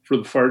for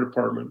the fire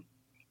department.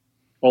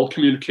 All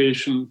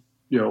communication,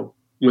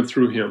 went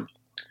through him.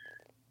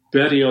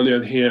 Betty, on the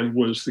other hand,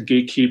 was the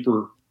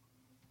gatekeeper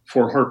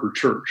for Harper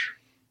Church.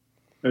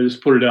 I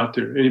just put it out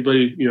there.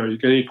 Anybody, you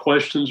got any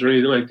questions or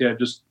anything like that,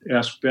 just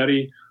ask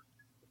Betty.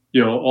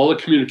 All the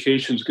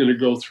communication is going to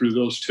go through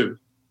those two.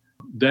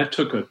 That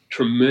took a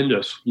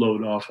tremendous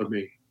load off of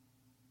me.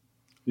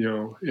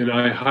 And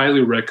I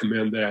highly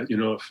recommend that,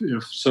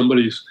 if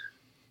somebody's,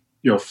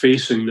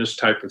 facing this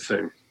type of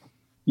thing.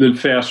 Then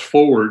fast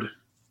forward,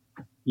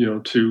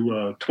 to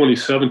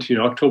 2017,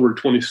 October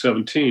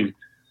 2017,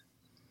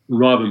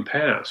 Robin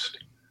passed.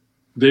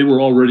 They were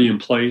already in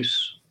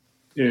place,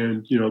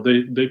 and,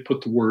 they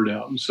put the word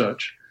out and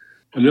such.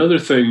 Another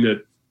thing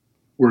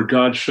where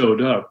God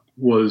showed up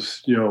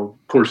was,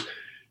 of course,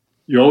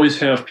 you always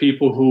have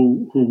people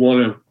who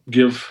want to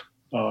give,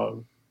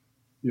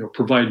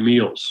 provide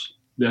meals,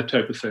 that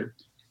type of thing.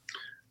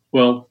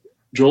 Well,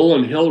 Joel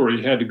and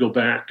Hillary had to go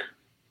back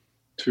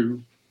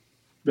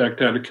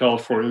down to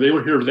California. They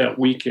were here that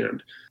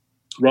weekend.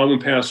 Robin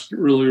passed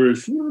early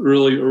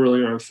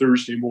on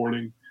Thursday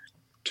morning.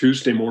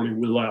 Tuesday morning,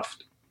 we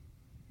left.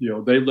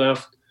 They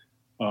left,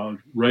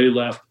 Ray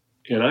left,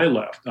 and I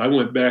left. I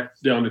went back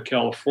down to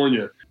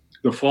California.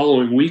 The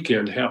following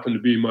weekend happened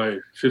to be my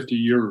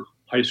 50-year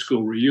high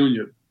school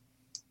reunion.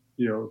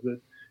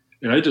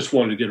 And I just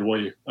wanted to get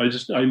away. I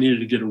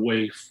needed to get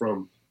away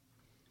from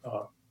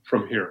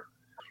here.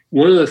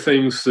 One of the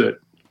things that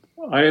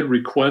I had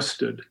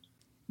requested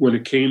when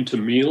it came to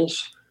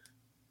meals,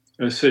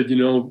 I said,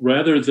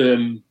 rather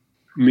than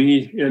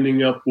me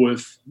ending up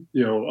with,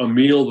 a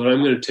meal that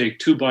I'm going to take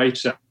 2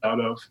 bites out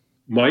of,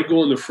 might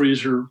go in the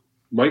freezer,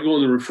 might go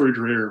in the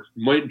refrigerator,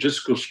 might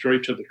just go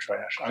straight to the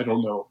trash. I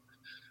don't know.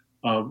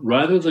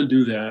 Rather than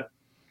do that,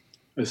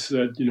 I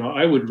said,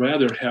 I would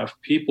rather have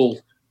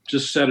people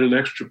just set an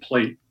extra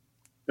plate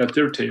at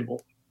their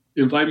table,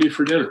 invite me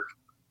for dinner.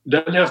 It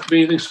doesn't have to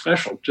be anything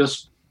special,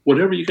 just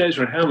whatever you guys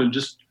are having,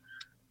 just,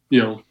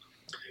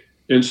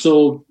 And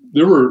so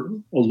there were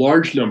a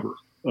large number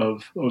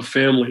of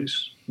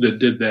families that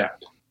did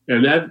that.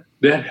 And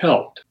that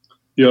helped.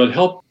 It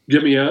helped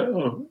get me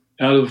out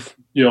of,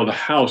 the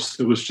house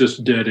that was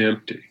just dead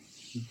empty.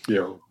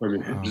 It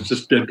was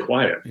just dead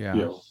quiet.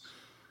 Yeah.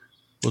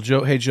 Well,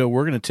 Joe,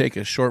 we're going to take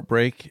a short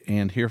break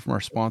and hear from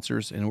our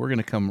sponsors, and we're going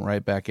to come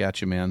right back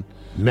at you, man.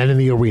 Men in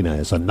the Arena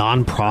is a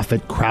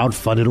non-profit,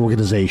 crowd-funded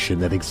organization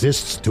that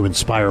exists to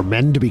inspire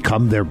men to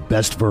become their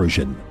best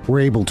version.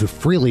 We're able to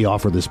freely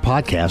offer this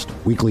podcast,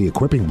 weekly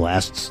equipping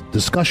blasts,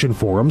 discussion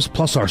forums,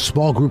 plus our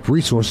small group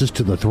resources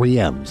to the 3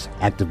 M's,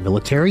 active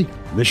military,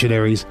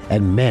 missionaries,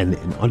 and men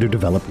in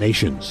underdeveloped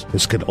nations.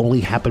 This could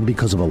only happen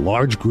because of a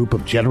large group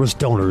of generous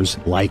donors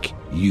like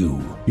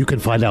you. You can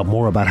find out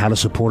more about how to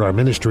support our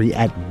ministry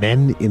at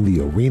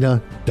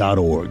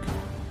meninthearena.org.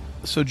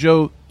 So,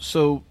 Joe,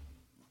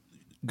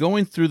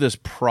 going through this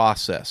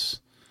process,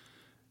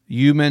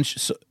 you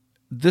mentioned,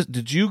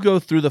 did you go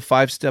through the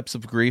 5 steps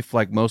of grief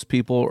like most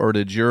people, or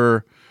did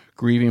your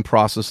grieving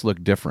process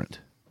look different?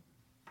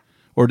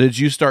 Or did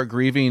you start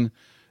grieving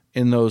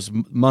in those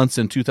months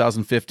in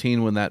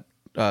 2015 when that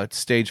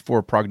stage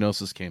 4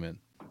 prognosis came in?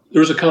 There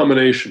was a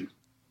combination.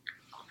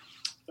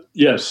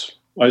 Yes,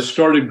 I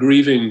started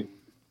grieving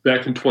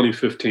back in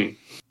 2015.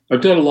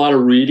 I've done a lot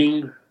of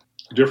reading,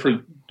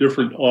 different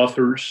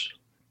authors.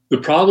 The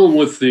problem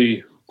with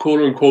the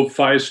quote-unquote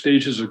 5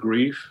 stages of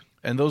grief.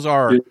 And those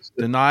are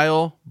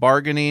denial,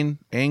 bargaining,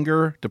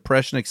 anger,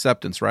 depression,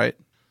 acceptance, right?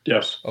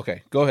 Yes.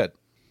 Okay, go ahead.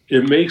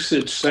 It makes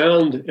it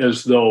sound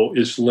as though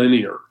it's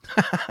linear.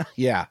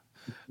 Yeah.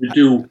 You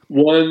do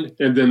one,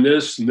 and then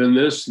this, and then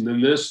this, and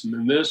then this, and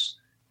then this,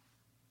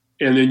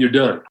 and then you're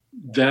done.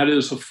 That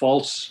is a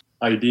false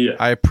idea.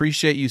 I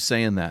appreciate you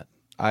saying that.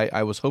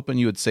 I was hoping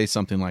you would say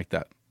something like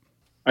that.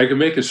 I can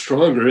make it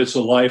stronger. It's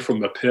a lie from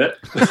the pit.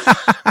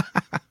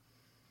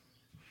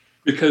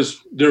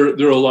 Because there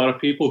are a lot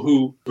of people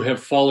who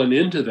have fallen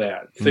into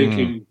that,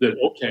 thinking that,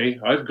 okay,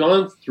 I've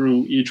gone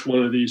through each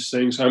one of these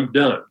things. I'm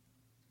done.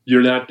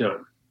 You're not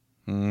done.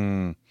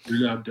 You're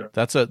not done.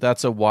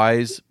 That's a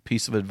wise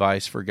piece of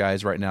advice for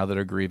guys right now that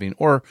are grieving,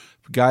 or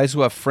guys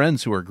who have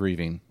friends who are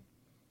grieving.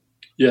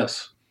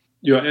 Yes.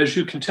 As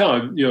you can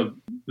tell,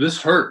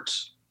 this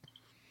hurts.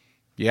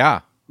 Yeah.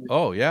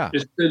 Oh, yeah.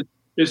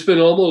 It's been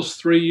almost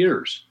 3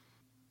 years.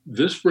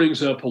 This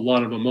brings up a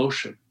lot of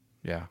emotion.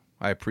 Yeah.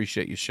 I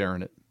appreciate you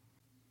sharing it.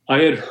 I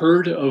had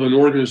heard of an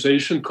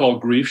organization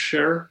called Grief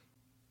Share.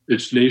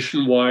 It's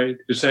nationwide.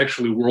 It's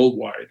actually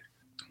worldwide.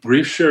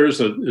 Grief Share is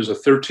a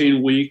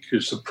 13-week.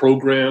 It's a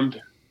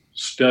programmed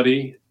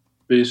study.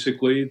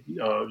 Basically,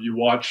 you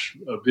watch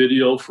a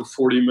video for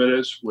 40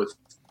 minutes with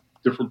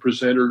different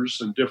presenters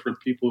and different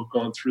people who've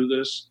gone through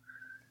this,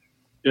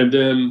 and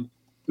then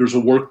there's a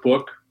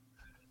workbook.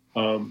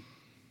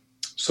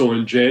 So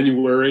in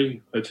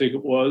January, I think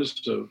it was,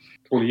 of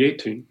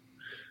 2018.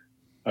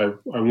 I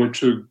went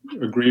to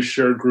a Grief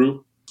Share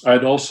group.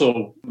 I'd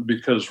also,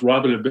 because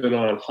Robin had been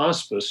on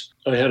hospice,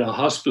 I had a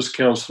hospice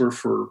counselor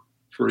for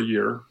a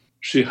year.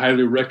 She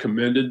highly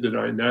recommended that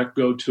I not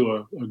go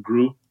to a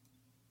group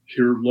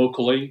here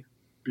locally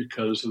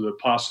because of the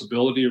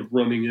possibility of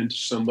running into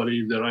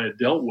somebody that I had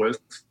dealt with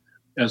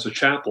as a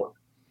chaplain.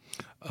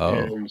 Oh.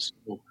 And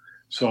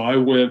so I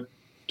went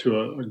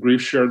to a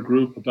grief share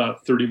group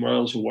about 30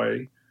 miles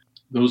away.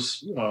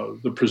 Those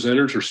the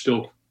presenters are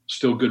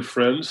still good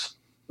friends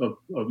of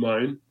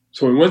mine.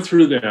 So I went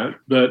through that,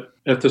 but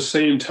at the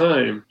same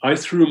time, I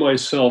threw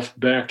myself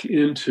back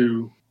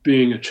into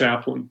being a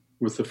chaplain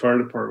with the fire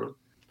department.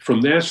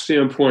 From that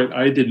standpoint,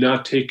 I did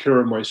not take care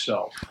of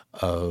myself.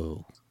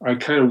 Oh. I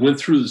kind of went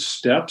through the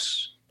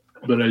steps,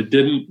 but I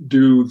didn't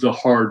do the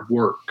hard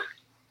work.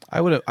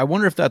 I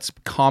wonder if that's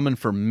common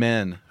for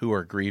men who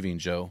are grieving,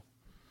 Joe,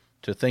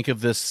 to think of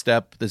this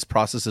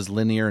process as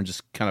linear and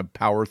just kind of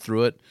power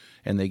through it,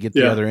 and they get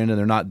the other end and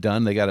they're not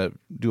done. They got to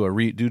do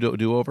a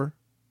do over.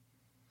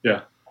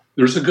 Yeah,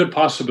 there's a good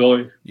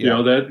possibility.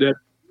 Yeah.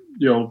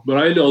 But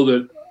I know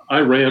that I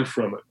ran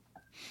from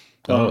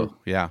it.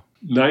 Yeah.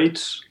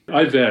 Nights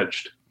I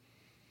vegged.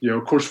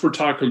 Of course, we're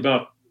talking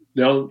about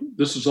now.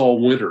 This is all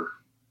winter,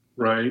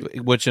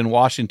 right? Which in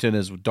Washington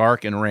is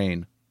dark and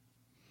rain.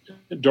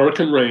 Dark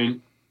and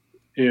rain,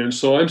 and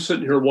so I'm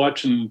sitting here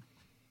watching,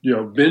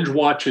 binge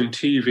watching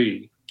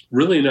TV,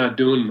 really not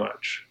doing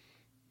much,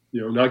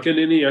 not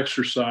getting any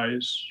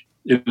exercise.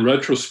 In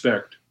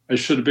retrospect, I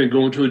should have been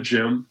going to a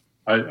gym.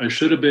 I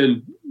should have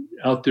been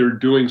out there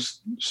doing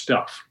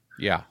stuff.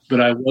 Yeah,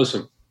 but I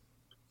wasn't.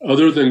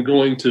 Other than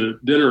going to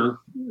dinner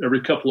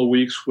every couple of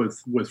weeks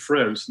with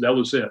friends, that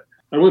was it.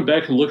 I went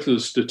back and looked at the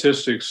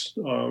statistics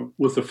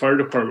with the fire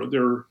department.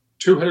 There were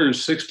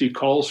 260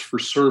 calls for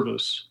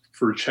service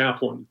for a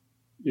chaplain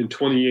in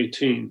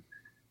 2018.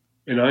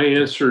 And I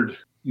answered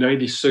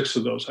 96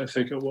 of those, I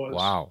think it was.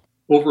 Wow.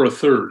 Over a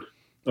third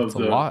of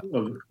the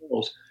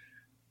calls.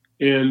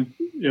 And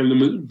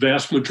the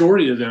vast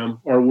majority of them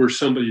are where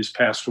somebody's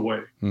passed away.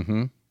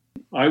 Mm-hmm.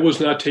 I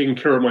was not taking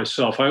care of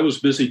myself. I was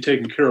busy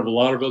taking care of a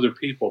lot of other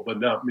people, but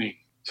not me.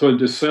 So in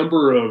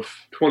December of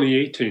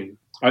 2018,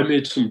 I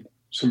made some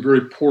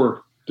very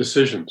poor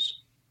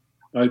decisions.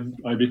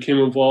 I became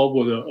involved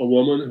with a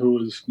woman who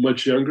was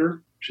much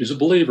younger. She's a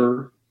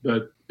believer,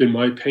 but in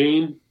my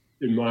pain,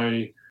 in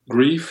my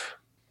grief,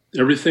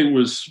 everything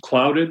was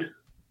clouded.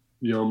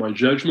 My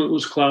judgment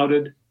was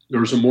clouded. There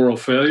was a moral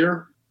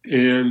failure.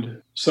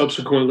 And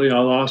subsequently, I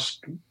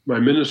lost my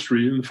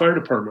ministry in the fire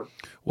department.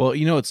 Well,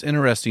 it's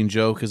interesting,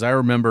 Joe, because I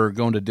remember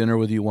going to dinner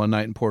with you one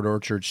night in Port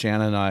Orchard,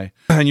 Shannon and I,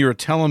 and you were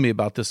telling me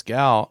about this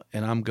gal,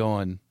 and I'm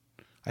going,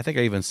 I think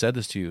I even said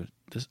this to you.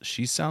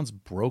 She sounds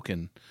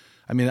broken.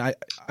 I mean,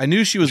 I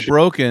knew she was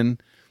broken,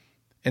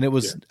 and it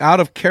was out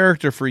of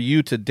character for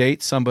you to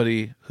date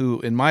somebody who,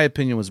 in my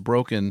opinion, was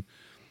broken.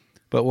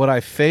 But what I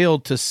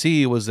failed to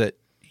see was that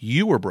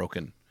you were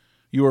broken.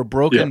 You were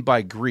broken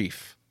by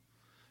grief.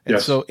 And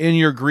so in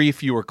your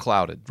grief, you were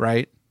clouded,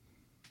 right?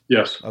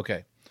 Yes.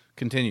 Okay.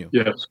 Continue.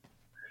 Yes.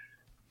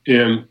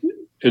 And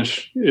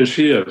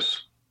she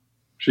is.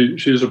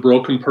 She's a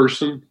broken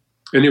person.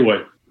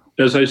 Anyway,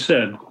 as I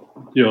said,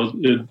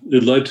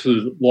 it led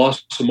to the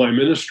loss of my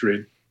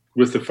ministry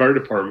with the fire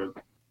department.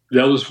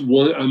 That was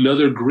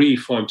another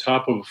grief on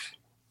top of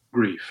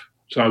grief.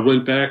 So I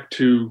went back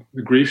to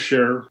the grief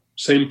share,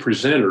 same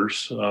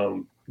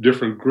presenters,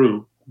 different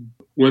group,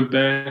 went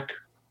back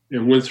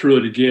and went through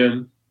it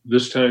again,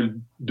 this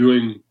time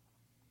doing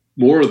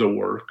more of the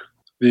work.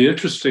 The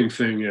interesting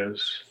thing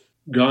is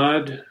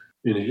God,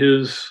 in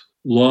his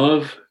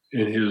love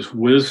and his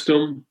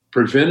wisdom,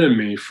 prevented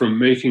me from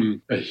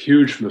making a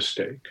huge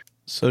mistake.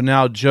 So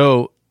now,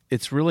 Joe,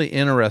 it's really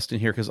interesting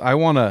here because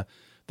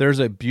there's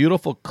a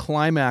beautiful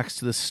climax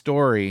to the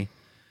story,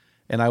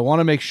 and I want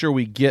to make sure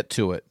we get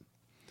to it.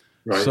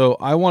 Right. So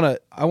I want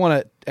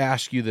to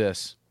ask you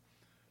this.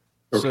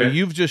 Okay. So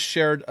you've just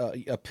shared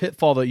a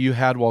pitfall that you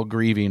had while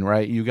grieving,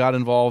 right? You got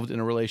involved in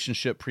a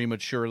relationship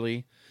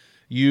prematurely.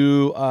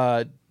 You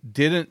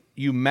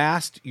you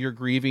masked your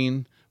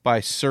grieving by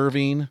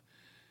serving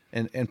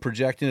and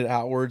projecting it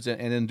outwards,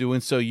 and in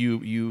doing so,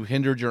 you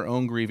hindered your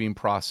own grieving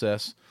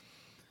process.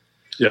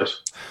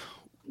 Yes.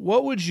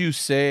 What would you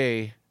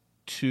say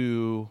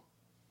to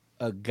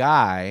a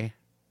guy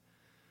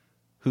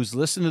who's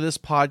listened to this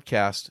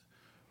podcast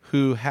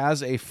who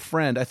has a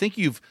friend? I think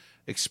you've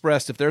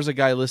expressed, if there's a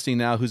guy listening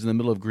now who's in the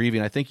middle of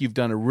grieving, I think you've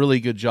done a really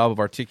good job of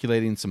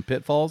articulating some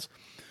pitfalls.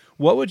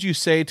 What would you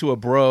say to a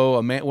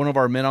bro, one of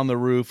our men on the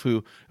roof,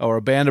 or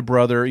a band of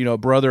brother, a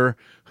brother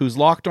who's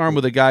locked arm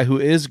with a guy who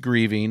is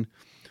grieving?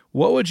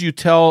 What would you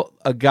tell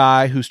a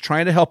guy who's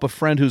trying to help a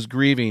friend who's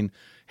grieving?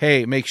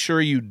 Hey, make sure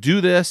you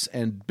do this,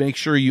 and make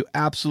sure you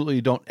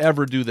absolutely don't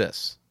ever do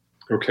this.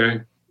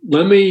 Okay.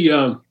 Let me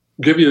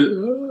give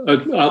you,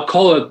 I'll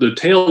call it the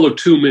tale of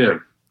two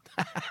men.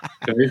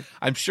 Okay.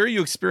 I'm sure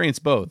you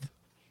experienced both.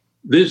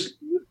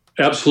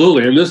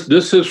 Absolutely. And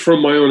this is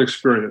from my own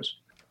experience.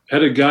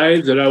 Had a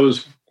guy that I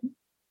was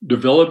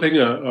developing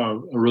a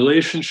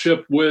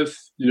relationship with.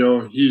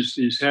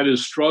 He's had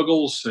his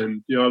struggles,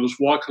 and I was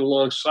walking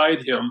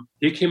alongside him.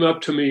 He came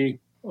up to me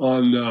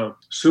on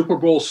Super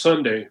Bowl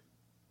Sunday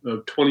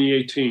of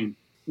 2018,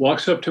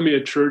 walks up to me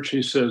at church.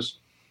 He says,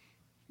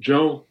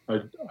 Joe,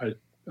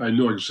 I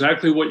know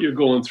exactly what you're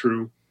going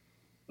through.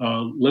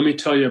 Let me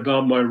tell you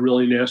about my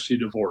really nasty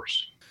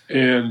divorce.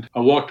 And I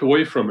walked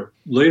away from it.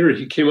 Later,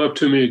 he came up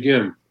to me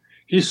again.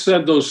 He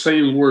said those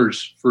same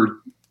words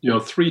for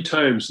 3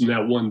 times in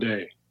that one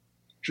day.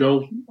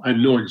 Joe, I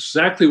know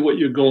exactly what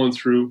you're going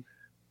through.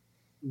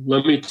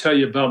 Let me tell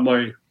you about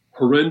my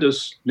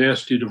horrendous,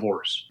 nasty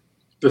divorce.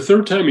 The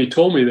third time he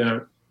told me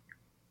that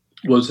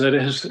was at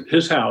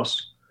his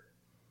house.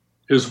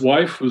 His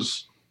wife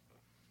was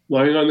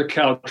lying on the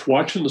couch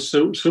watching the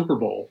Super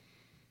Bowl,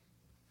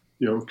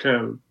 kind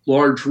of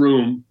large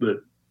room, but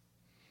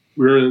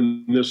we're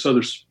in this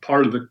other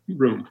part of the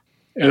room.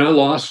 And I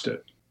lost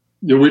it.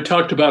 We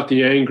talked about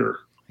the anger.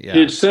 Yeah. He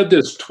had said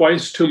this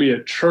twice to me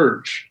at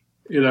church,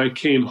 and I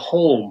came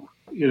home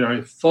and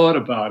I thought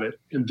about it.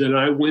 And then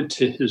I went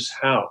to his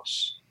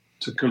house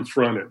to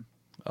confront him.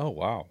 Oh,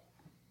 wow.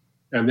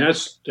 And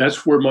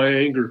that's where my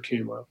anger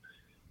came up.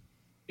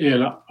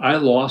 And I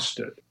lost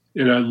it.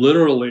 And I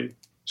literally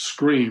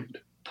screamed,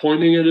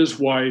 pointing at his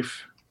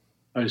wife.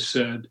 I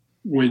said,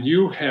 when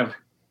you have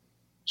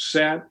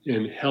sat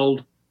and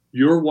held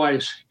your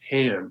wife's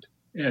hand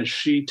as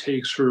she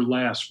takes her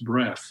last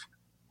breath,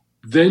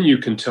 then you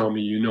can tell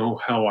me you know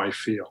how I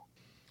feel.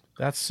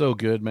 That's so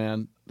good,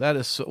 man. That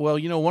is so, well,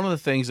 one of the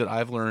things that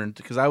I've learned,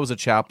 because I was a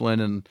chaplain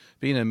and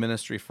being in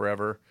ministry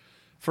forever,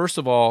 first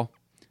of all,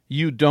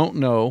 you don't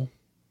know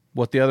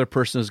what the other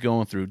person is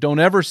going through. Don't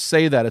ever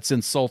say that. It's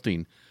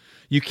insulting.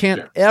 You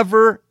can't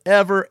ever,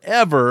 ever,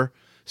 ever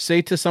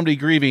say to somebody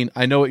grieving,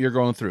 I know what you're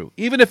going through,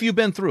 even if you've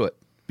been through it,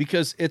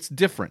 because it's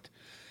different.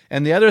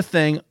 And the other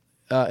thing,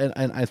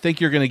 and I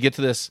think you're going to get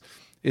to this,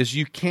 is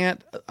you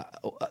can't,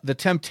 the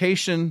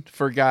temptation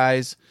for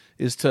guys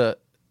is to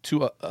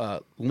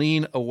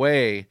lean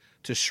away,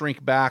 to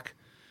shrink back,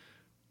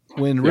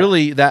 when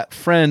really that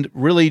friend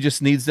really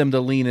just needs them to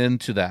lean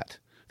into that.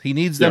 He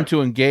needs them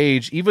to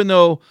engage, even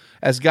though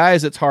as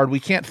guys it's hard. We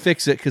can't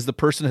fix it because the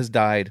person has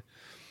died.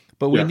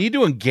 But we need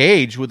to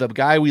engage with a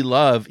guy we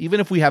love, even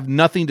if we have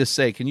nothing to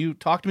say. Can you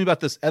talk to me about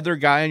this other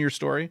guy in your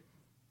story?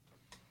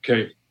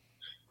 Okay.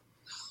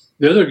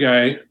 The other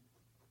guy,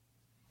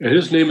 and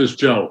his name is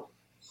Joe.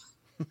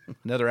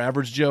 Another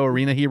average Joe,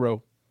 arena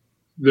hero.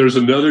 There's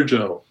another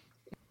Joe.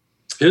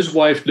 His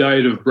wife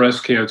died of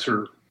breast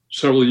cancer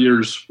several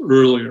years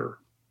earlier.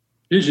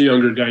 He's a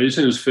younger guy. He's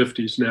in his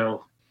 50s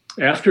now.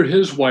 After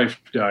his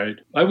wife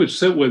died, I would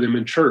sit with him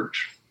in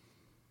church.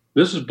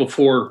 This is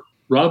before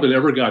Robin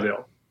ever got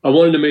ill. I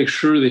wanted to make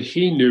sure that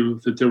he knew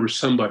that there was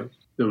somebody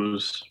that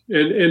was,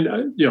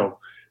 and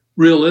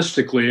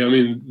realistically, I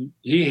mean,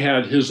 he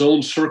had his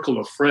own circle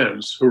of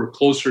friends who were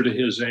closer to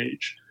his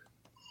age,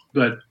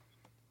 but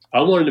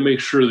I wanted to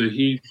make sure that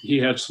he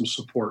had some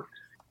support.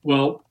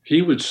 Well,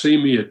 he would see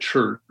me at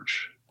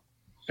church,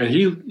 and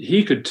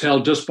he could tell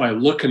just by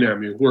looking at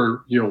me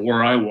where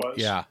I was.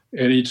 Yeah.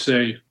 And he'd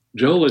say,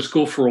 Joe, let's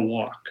go for a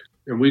walk.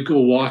 And we'd go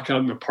walk out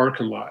in the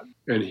parking lot,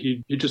 and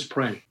he'd just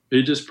pray.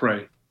 He'd just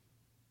pray.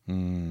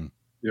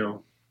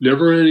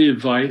 Never any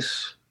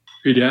advice.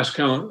 He'd ask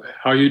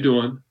how you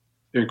doing.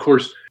 And of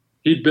course,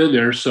 he'd been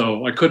there,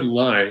 so I couldn't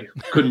lie.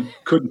 Couldn't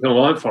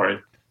tell I'm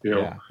fine.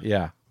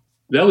 Yeah.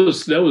 That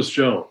was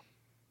Joe.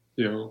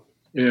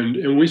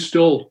 And we're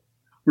still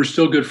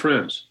good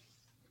friends.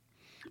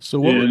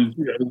 So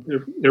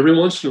every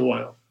once in a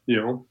while,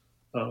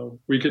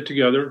 we get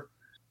together.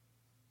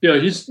 Yeah,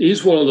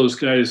 he's one of those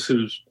guys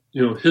who's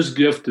his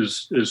gift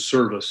is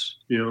service.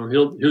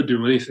 He'll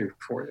do anything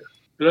for you.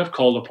 And I've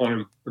called upon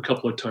him a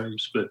couple of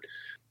times, but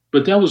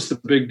that was the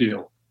big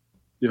deal.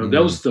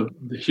 That was the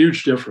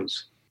huge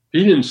difference.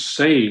 He didn't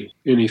say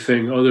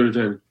anything other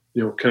than,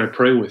 can I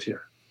pray with you?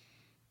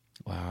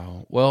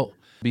 Wow. Well,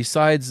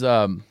 besides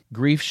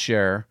Grief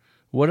Share,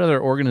 what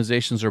other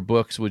organizations or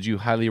books would you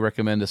highly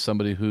recommend to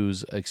somebody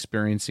who's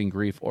experiencing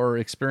grief or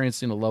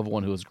experiencing a loved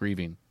one who is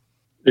grieving?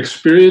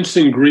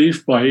 Experiencing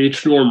Grief by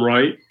H. Norm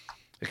Wright.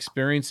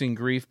 Experiencing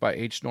Grief by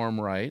H.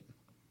 Norm Wright.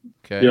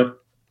 Okay. Yep.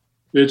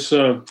 It's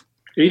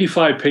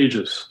 85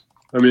 pages.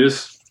 I mean,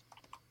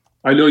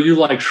 I know you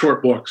like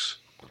short books.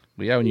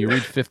 Well, yeah, when you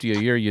read 50 a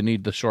year, you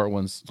need the short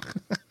ones.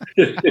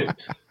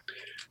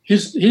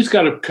 He's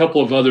got a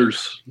couple of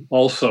others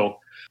also.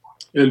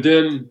 And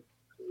then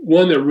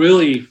one that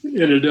really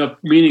ended up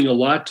meaning a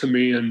lot to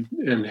me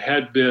and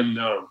had been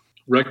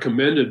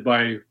recommended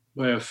by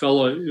a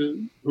fellow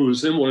who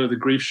was in one of the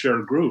Grief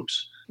Share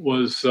groups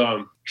was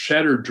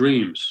Shattered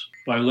Dreams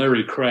by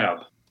Larry Crabb.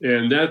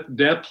 And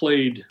that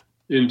played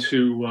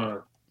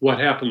into what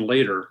happened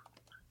later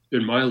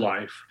in my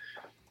life.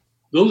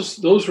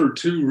 Those were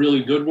two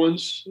really good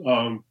ones.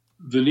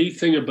 The neat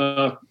thing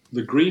about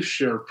the Grief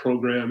Share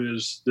program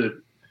is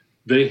that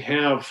they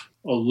have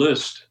a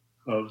list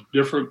of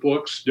different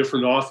books,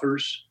 different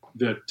authors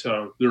that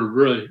they're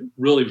really,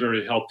 really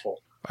very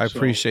helpful. I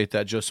appreciate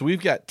that, Joe. So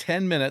we've got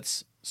 10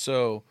 minutes.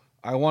 So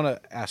I want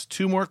to ask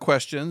 2 more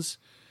questions.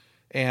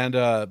 And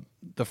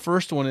the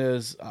first one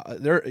is,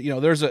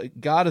 there's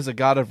God is a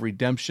God of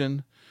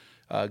redemption.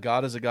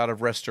 God is a God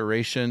of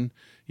restoration.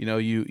 You know,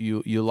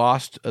 you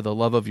lost the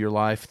love of your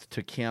life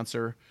to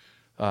cancer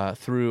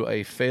through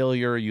a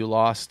failure. You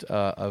lost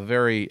a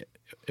very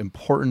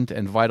important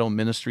and vital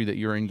ministry that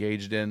you're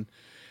engaged in.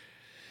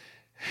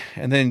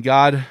 And then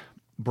God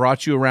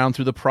brought you around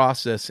through the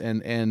process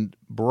and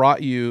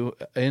brought you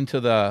into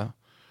the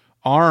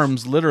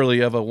arms, literally,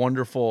 of a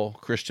wonderful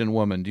Christian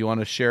woman. Do you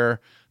want to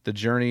share the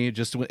journey,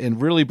 just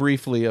and really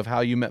briefly, of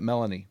how you met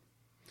Melanie?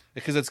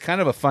 Because it's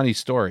kind of a funny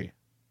story,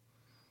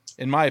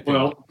 in my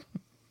opinion. Well,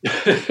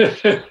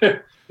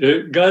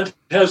 God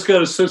has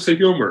got a sense of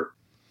humor.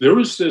 There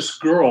was this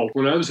girl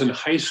when I was in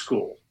high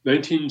school,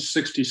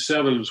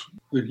 1967 was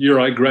the year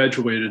I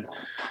graduated.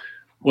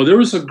 Well, there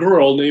was a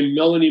girl named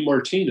Melanie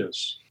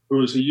Martinez who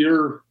was a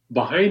year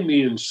behind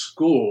me in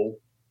school,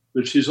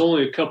 but she's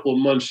only a couple of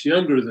months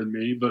younger than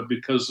me. But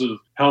because of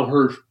how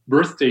her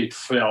birth date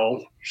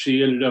fell,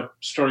 she ended up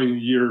starting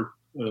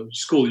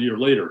school a year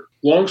later.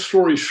 Long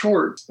story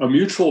short, a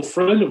mutual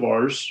friend of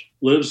ours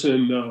lives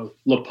in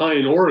La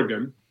Pine,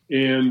 Oregon,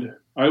 and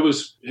I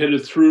was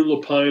headed through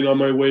La Pine on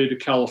my way to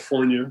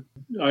California.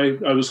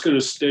 I was going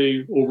to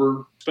stay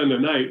over, spend the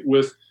night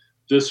with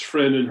this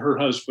friend and her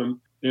husband,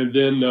 and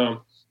then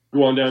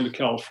go on down to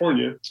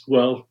California.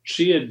 Well,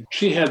 she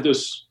had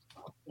this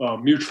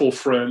mutual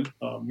friend,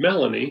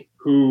 Melanie,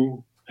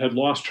 who had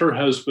lost her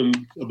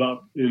husband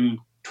about in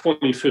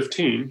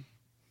 2015,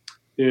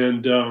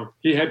 and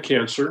he had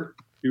cancer.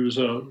 He was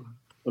a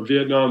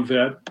Vietnam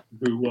vet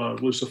who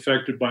was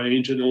affected by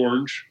Agent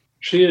Orange.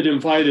 She had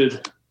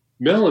invited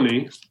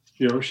Melanie.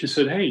 You know, she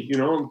said, "Hey, you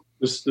know,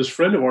 this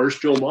friend of ours,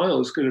 Joe Mile,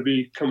 is going to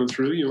be coming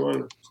through. You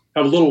want to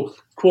have a little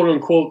quote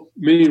unquote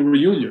mini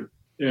reunion?"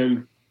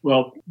 And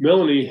well,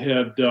 Melanie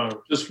had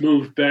just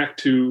moved back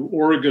to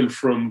Oregon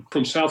from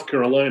South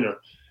Carolina,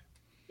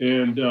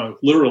 and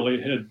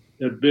literally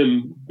had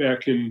been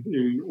back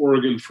in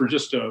Oregon for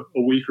just a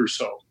week or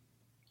so.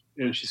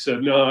 And she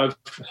said, "No,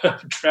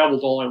 I've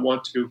traveled all I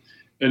want to,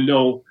 and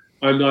no,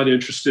 I'm not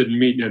interested in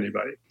meeting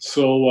anybody."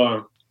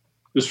 So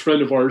this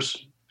friend of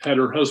ours had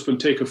her husband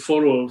take a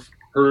photo of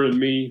her and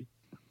me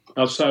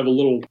outside of a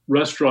little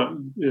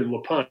restaurant in La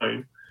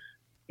Pine,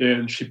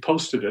 and she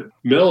posted it.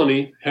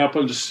 Melanie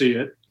happened to see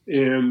it.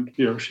 And,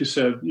 you know, she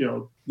said, you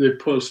know, they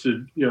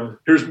posted, you know,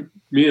 "Here's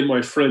me and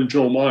my friend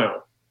Joe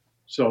Mile."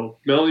 So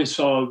Melanie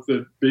saw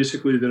that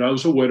basically that I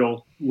was a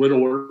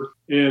widower.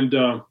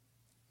 And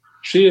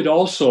she had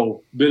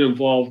also been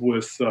involved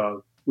with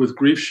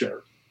Grief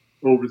Share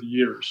over the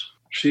years.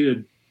 She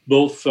had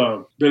both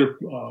been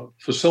a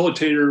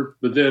facilitator,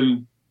 but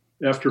then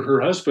after her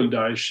husband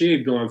died, she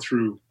had gone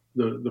through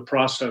the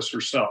process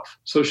herself.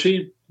 So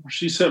she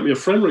sent me a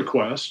friend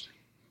request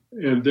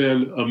and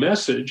then a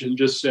message and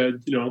just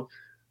said, you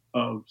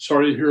know,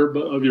 "Sorry to hear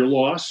of your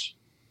loss.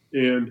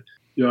 And,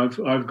 you know,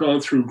 I've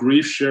gone through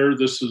Grief Share.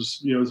 This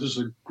is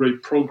a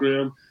great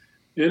program.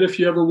 And if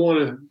you ever want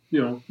to,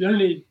 you know, you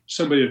need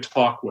somebody to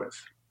talk with,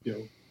 you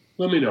know,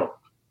 let me know."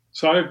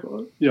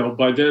 So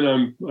by then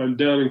I'm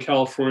down in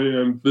California.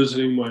 I'm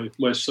visiting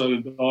my son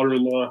and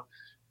daughter-in-law,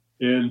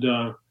 and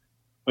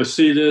I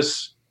see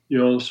this, you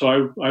know,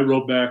 so I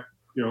wrote back,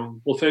 you know,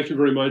 "Well, thank you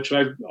very much.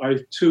 I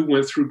too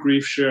went through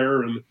Grief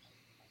Share, and,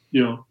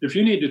 you know, if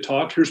you need to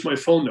talk, here's my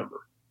phone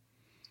number."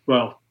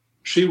 Well,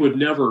 she would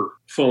never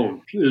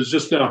phone. It was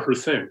just not her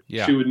thing.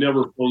 Yeah. She would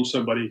never phone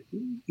somebody,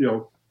 you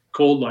know,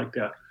 cold like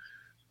that.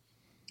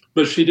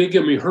 But she did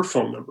give me her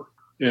phone number.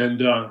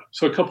 And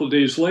so a couple of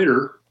days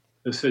later,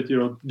 I said, "You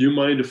know, do you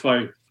mind if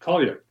I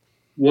call you?"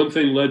 One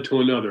thing led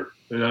to another.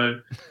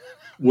 And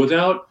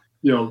without,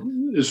 you know,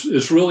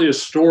 it's really a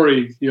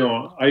story. You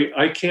know,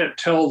 I can't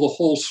tell the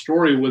whole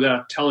story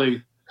without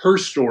telling her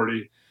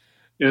story.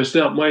 And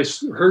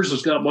hers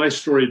is not my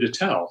story to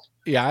tell.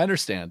 Yeah, I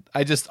understand.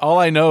 All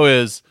I know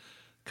is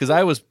because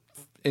I was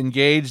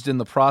engaged in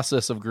the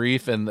process of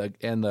grief and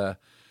the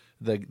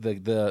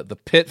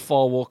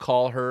pitfall, we'll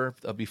call her,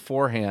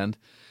 beforehand.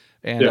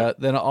 And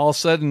then all of a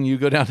sudden you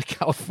go down to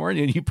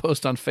California and you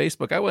post on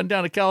Facebook, "I went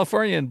down to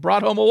California and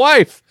brought home a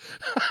wife."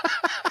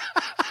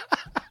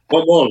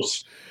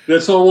 Almost.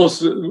 That's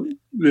almost, you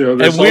know.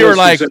 And we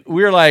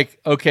were like,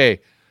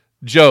 "Okay,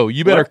 Joe,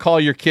 you better call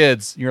your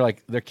kids." And you're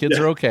like, "Their kids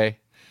are okay."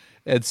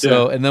 And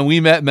so, and then we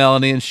met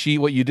Melanie, and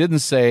what you didn't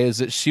say is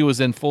that she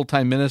was in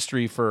full-time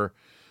ministry for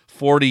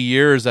 40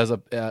 years as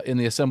in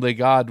the Assembly of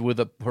God with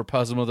her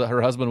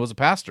husband was a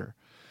pastor.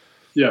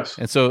 Yes.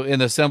 And so in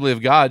the Assembly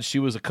of God, she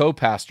was a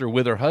co-pastor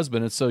with her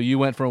husband. And so you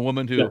went from a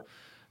woman who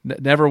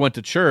never went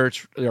to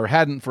church or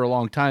hadn't for a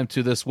long time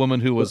to this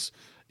woman who was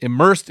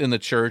immersed in the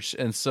church.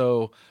 And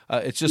so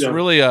it's just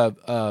really a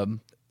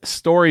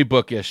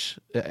storybookish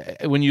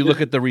when you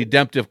look at the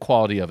redemptive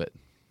quality of it.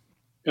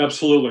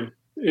 Absolutely.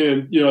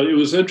 And, you know, it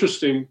was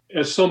interesting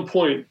at some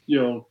point, you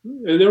know,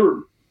 and there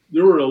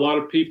were a lot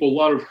of people, a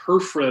lot of her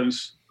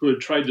friends who had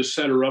tried to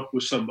set her up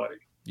with somebody.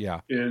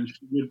 Yeah. And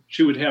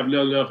she would have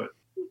none of it.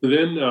 But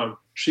then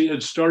she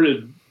had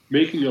started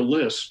making a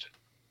list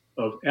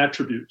of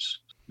attributes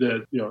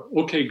that, you know,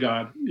 "Okay,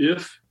 God,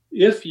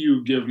 if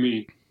you give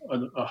me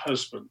a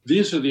husband,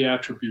 these are the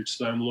attributes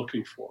that I'm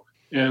looking for."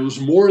 And it was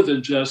more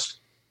than just,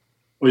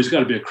 well, he's got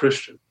to be a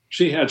Christian.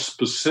 She had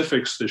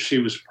specifics that she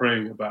was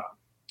praying about.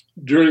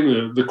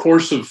 During the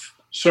course of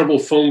several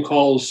phone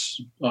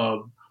calls,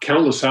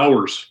 countless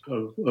hours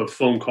of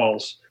phone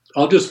calls,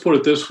 I'll just put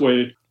it this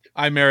way.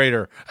 I married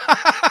her.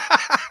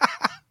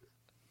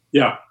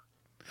 Yeah.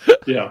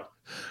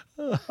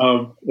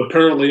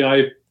 Apparently,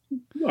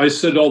 I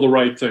said all the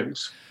right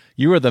things.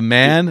 You were the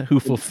man who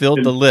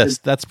fulfilled the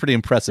list. That's pretty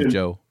impressive,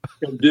 Joe.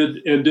 And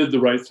did the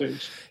right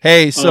things.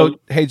 Hey,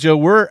 hey, Joe,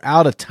 we're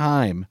out of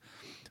time,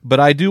 but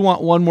I do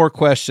want one more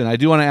question. I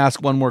do want to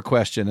ask one more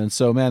question. And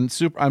so, man,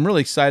 I'm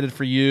really excited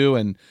for you.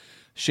 And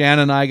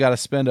Shannon and I got to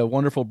spend a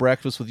wonderful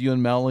breakfast with you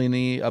and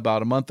Melanie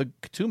about a month,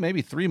 2,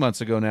 maybe 3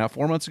 months ago now,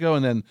 4 months ago.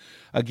 And then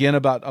again,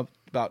 about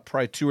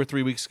probably 2 or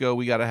 3 weeks ago,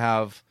 we got to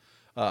have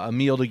a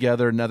meal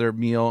together, another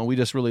meal. And we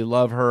just really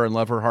love her and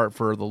love her heart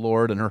for the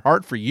Lord and her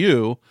heart for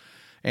you.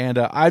 And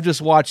I've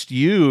just watched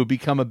you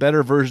become a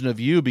better version of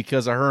you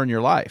because of her in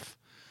your life.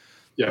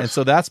 Yes. And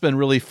so that's been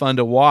really fun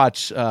to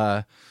watch.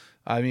 I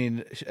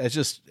mean, it's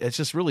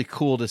just really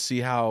cool to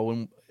see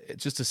how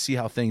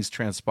things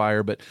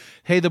transpire. But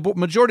hey, the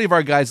majority of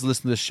our guys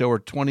listen to this show are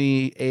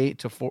 28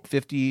 to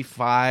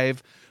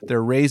 55.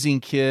 They're raising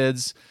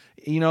kids,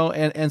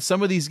 and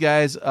some of these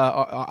guys,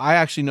 I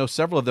actually know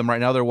several of them right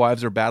now. Their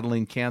wives are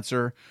battling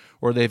cancer,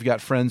 or they've got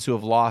friends who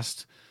have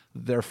lost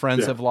their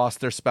friends, have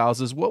lost their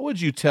spouses. What would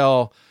you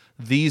tell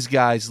these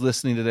guys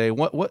listening today?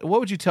 What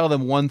would you tell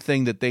them one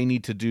thing that they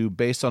need to do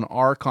based on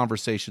our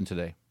conversation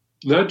today?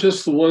 Not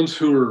just the ones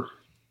who are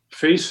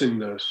facing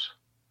this,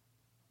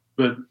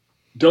 but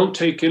don't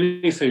take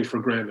anything for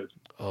granted.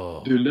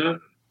 Oh. Do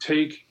not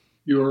take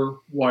your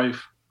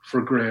wife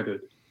for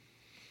granted.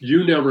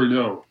 You never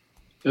know.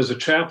 As a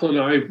chaplain,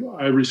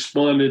 I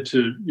responded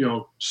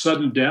to,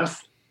 sudden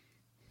death,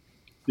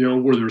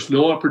 where there's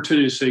no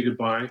opportunity to say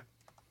goodbye.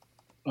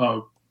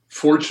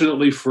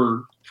 Fortunately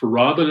for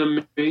Robin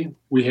and me,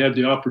 we had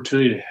the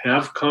opportunity to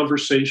have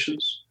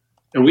conversations,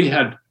 and we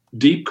had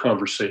deep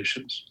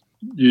conversations.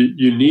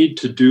 You need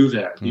to do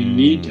that. You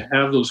need to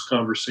have those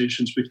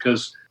conversations,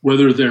 because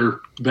whether they're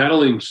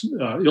battling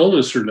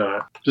illness or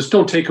not, just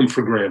don't take them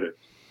for granted.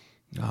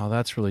 Oh,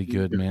 that's really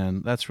good,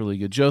 man. That's really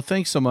good. Joe,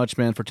 thanks so much,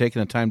 man, for taking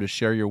the time to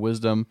share your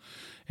wisdom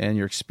and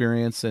your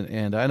experience.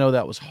 And I know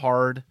that was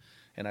hard,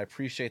 and I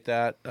appreciate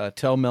that.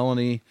 Tell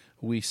Melanie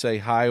we say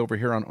hi over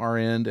here on our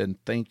end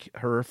and thank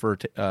her for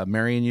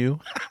marrying you.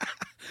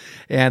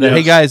 And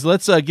hey, guys,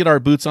 let's get our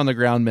boots on the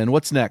ground, men.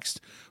 What's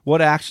next?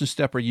 What action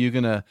step are you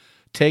going to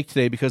take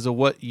today because of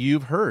what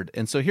you've heard?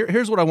 And so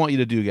here's what I want you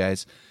to do,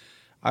 guys.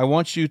 I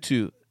want you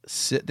to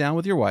sit down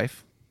with your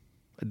wife,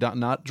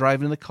 not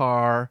driving in the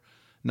car,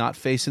 not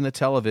facing the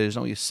television.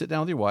 I want you to sit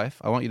down with your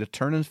wife. I want you to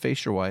turn and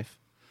face your wife,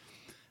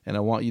 and I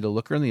want you to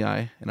look her in the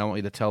eye, and I want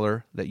you to tell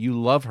her that you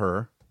love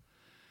her,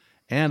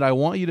 and I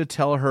want you to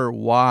tell her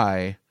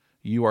why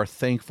you are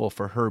thankful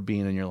for her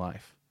being in your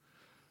life.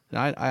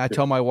 And I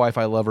tell my wife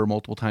I love her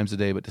multiple times a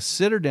day, but to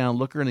sit her down,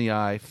 look her in the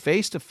eye,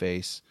 face to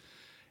face,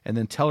 and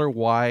then tell her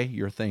why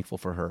you're thankful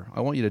for her.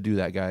 I want you to do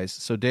that, guys.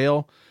 So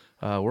Dale,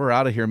 we're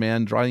out of here,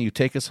 man. Drawing you,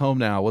 take us home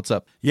now. What's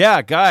up?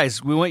 Yeah,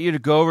 guys, we want you to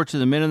go over to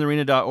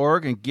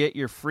themeninthearena.org and get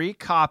your free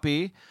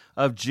copy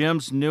of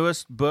Jim's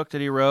newest book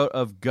that he wrote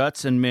of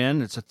Guts and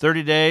Men. It's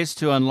 30 days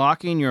to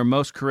unlocking your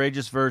most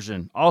courageous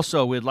version.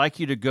 Also, we'd like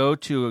you to go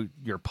to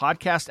your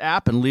podcast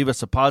app and leave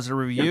us a positive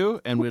review,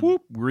 and we'll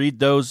read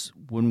those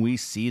when we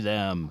see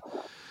them.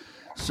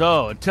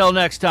 So, until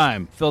next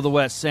time, feel the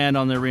wet sand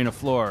on the arena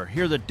floor,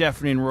 hear the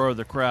deafening roar of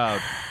the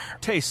crowd,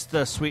 taste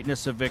the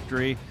sweetness of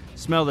victory,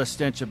 smell the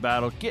stench of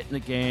battle, get in the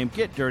game,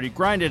 get dirty,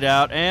 grind it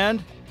out,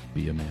 and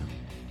be a man.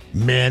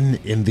 Men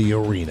in the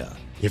Arena.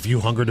 If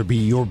you hunger to be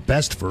your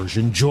best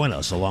version, join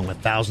us along with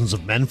thousands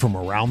of men from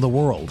around the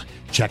world.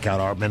 Check out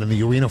our Men in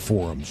the Arena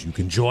forums. You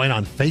can join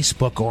on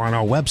Facebook or on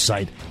our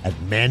website at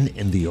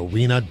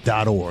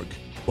meninthearena.org.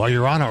 While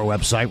you're on our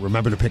website,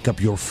 remember to pick up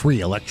your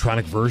free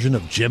electronic version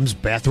of Jim's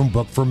bathroom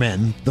book for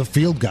men, The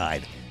Field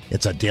Guide.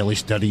 It's a daily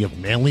study of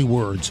manly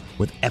words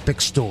with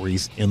epic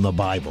stories in the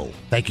Bible.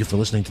 Thank you for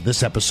listening to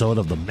this episode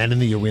of the Men in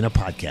the Arena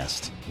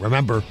podcast.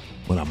 Remember,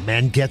 when a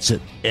man gets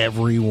it,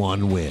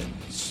 everyone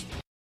wins.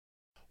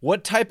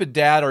 What type of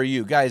dad are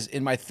you? Guys,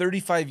 in my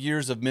 35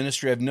 years of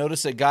ministry, I've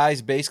noticed that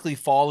guys basically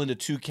fall into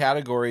 2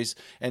 categories.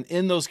 And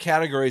in those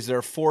categories, there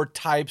are 4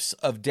 types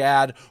of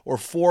dad, or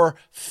 4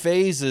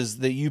 phases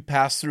that you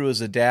pass through as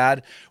a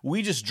dad.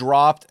 We just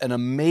dropped an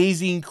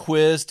amazing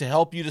quiz to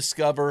help you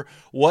discover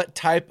what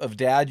type of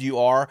dad you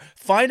are.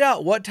 Find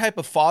out what type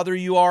of father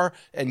you are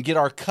and get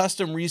our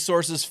custom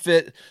resources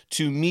fit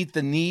to meet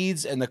the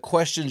needs and the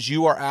questions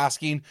you are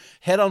asking.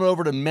 Head on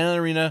over to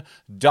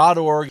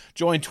meninthearena.org.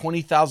 Join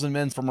 20,000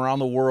 men from around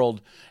the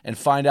world and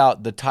find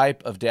out the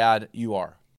type of dad you are.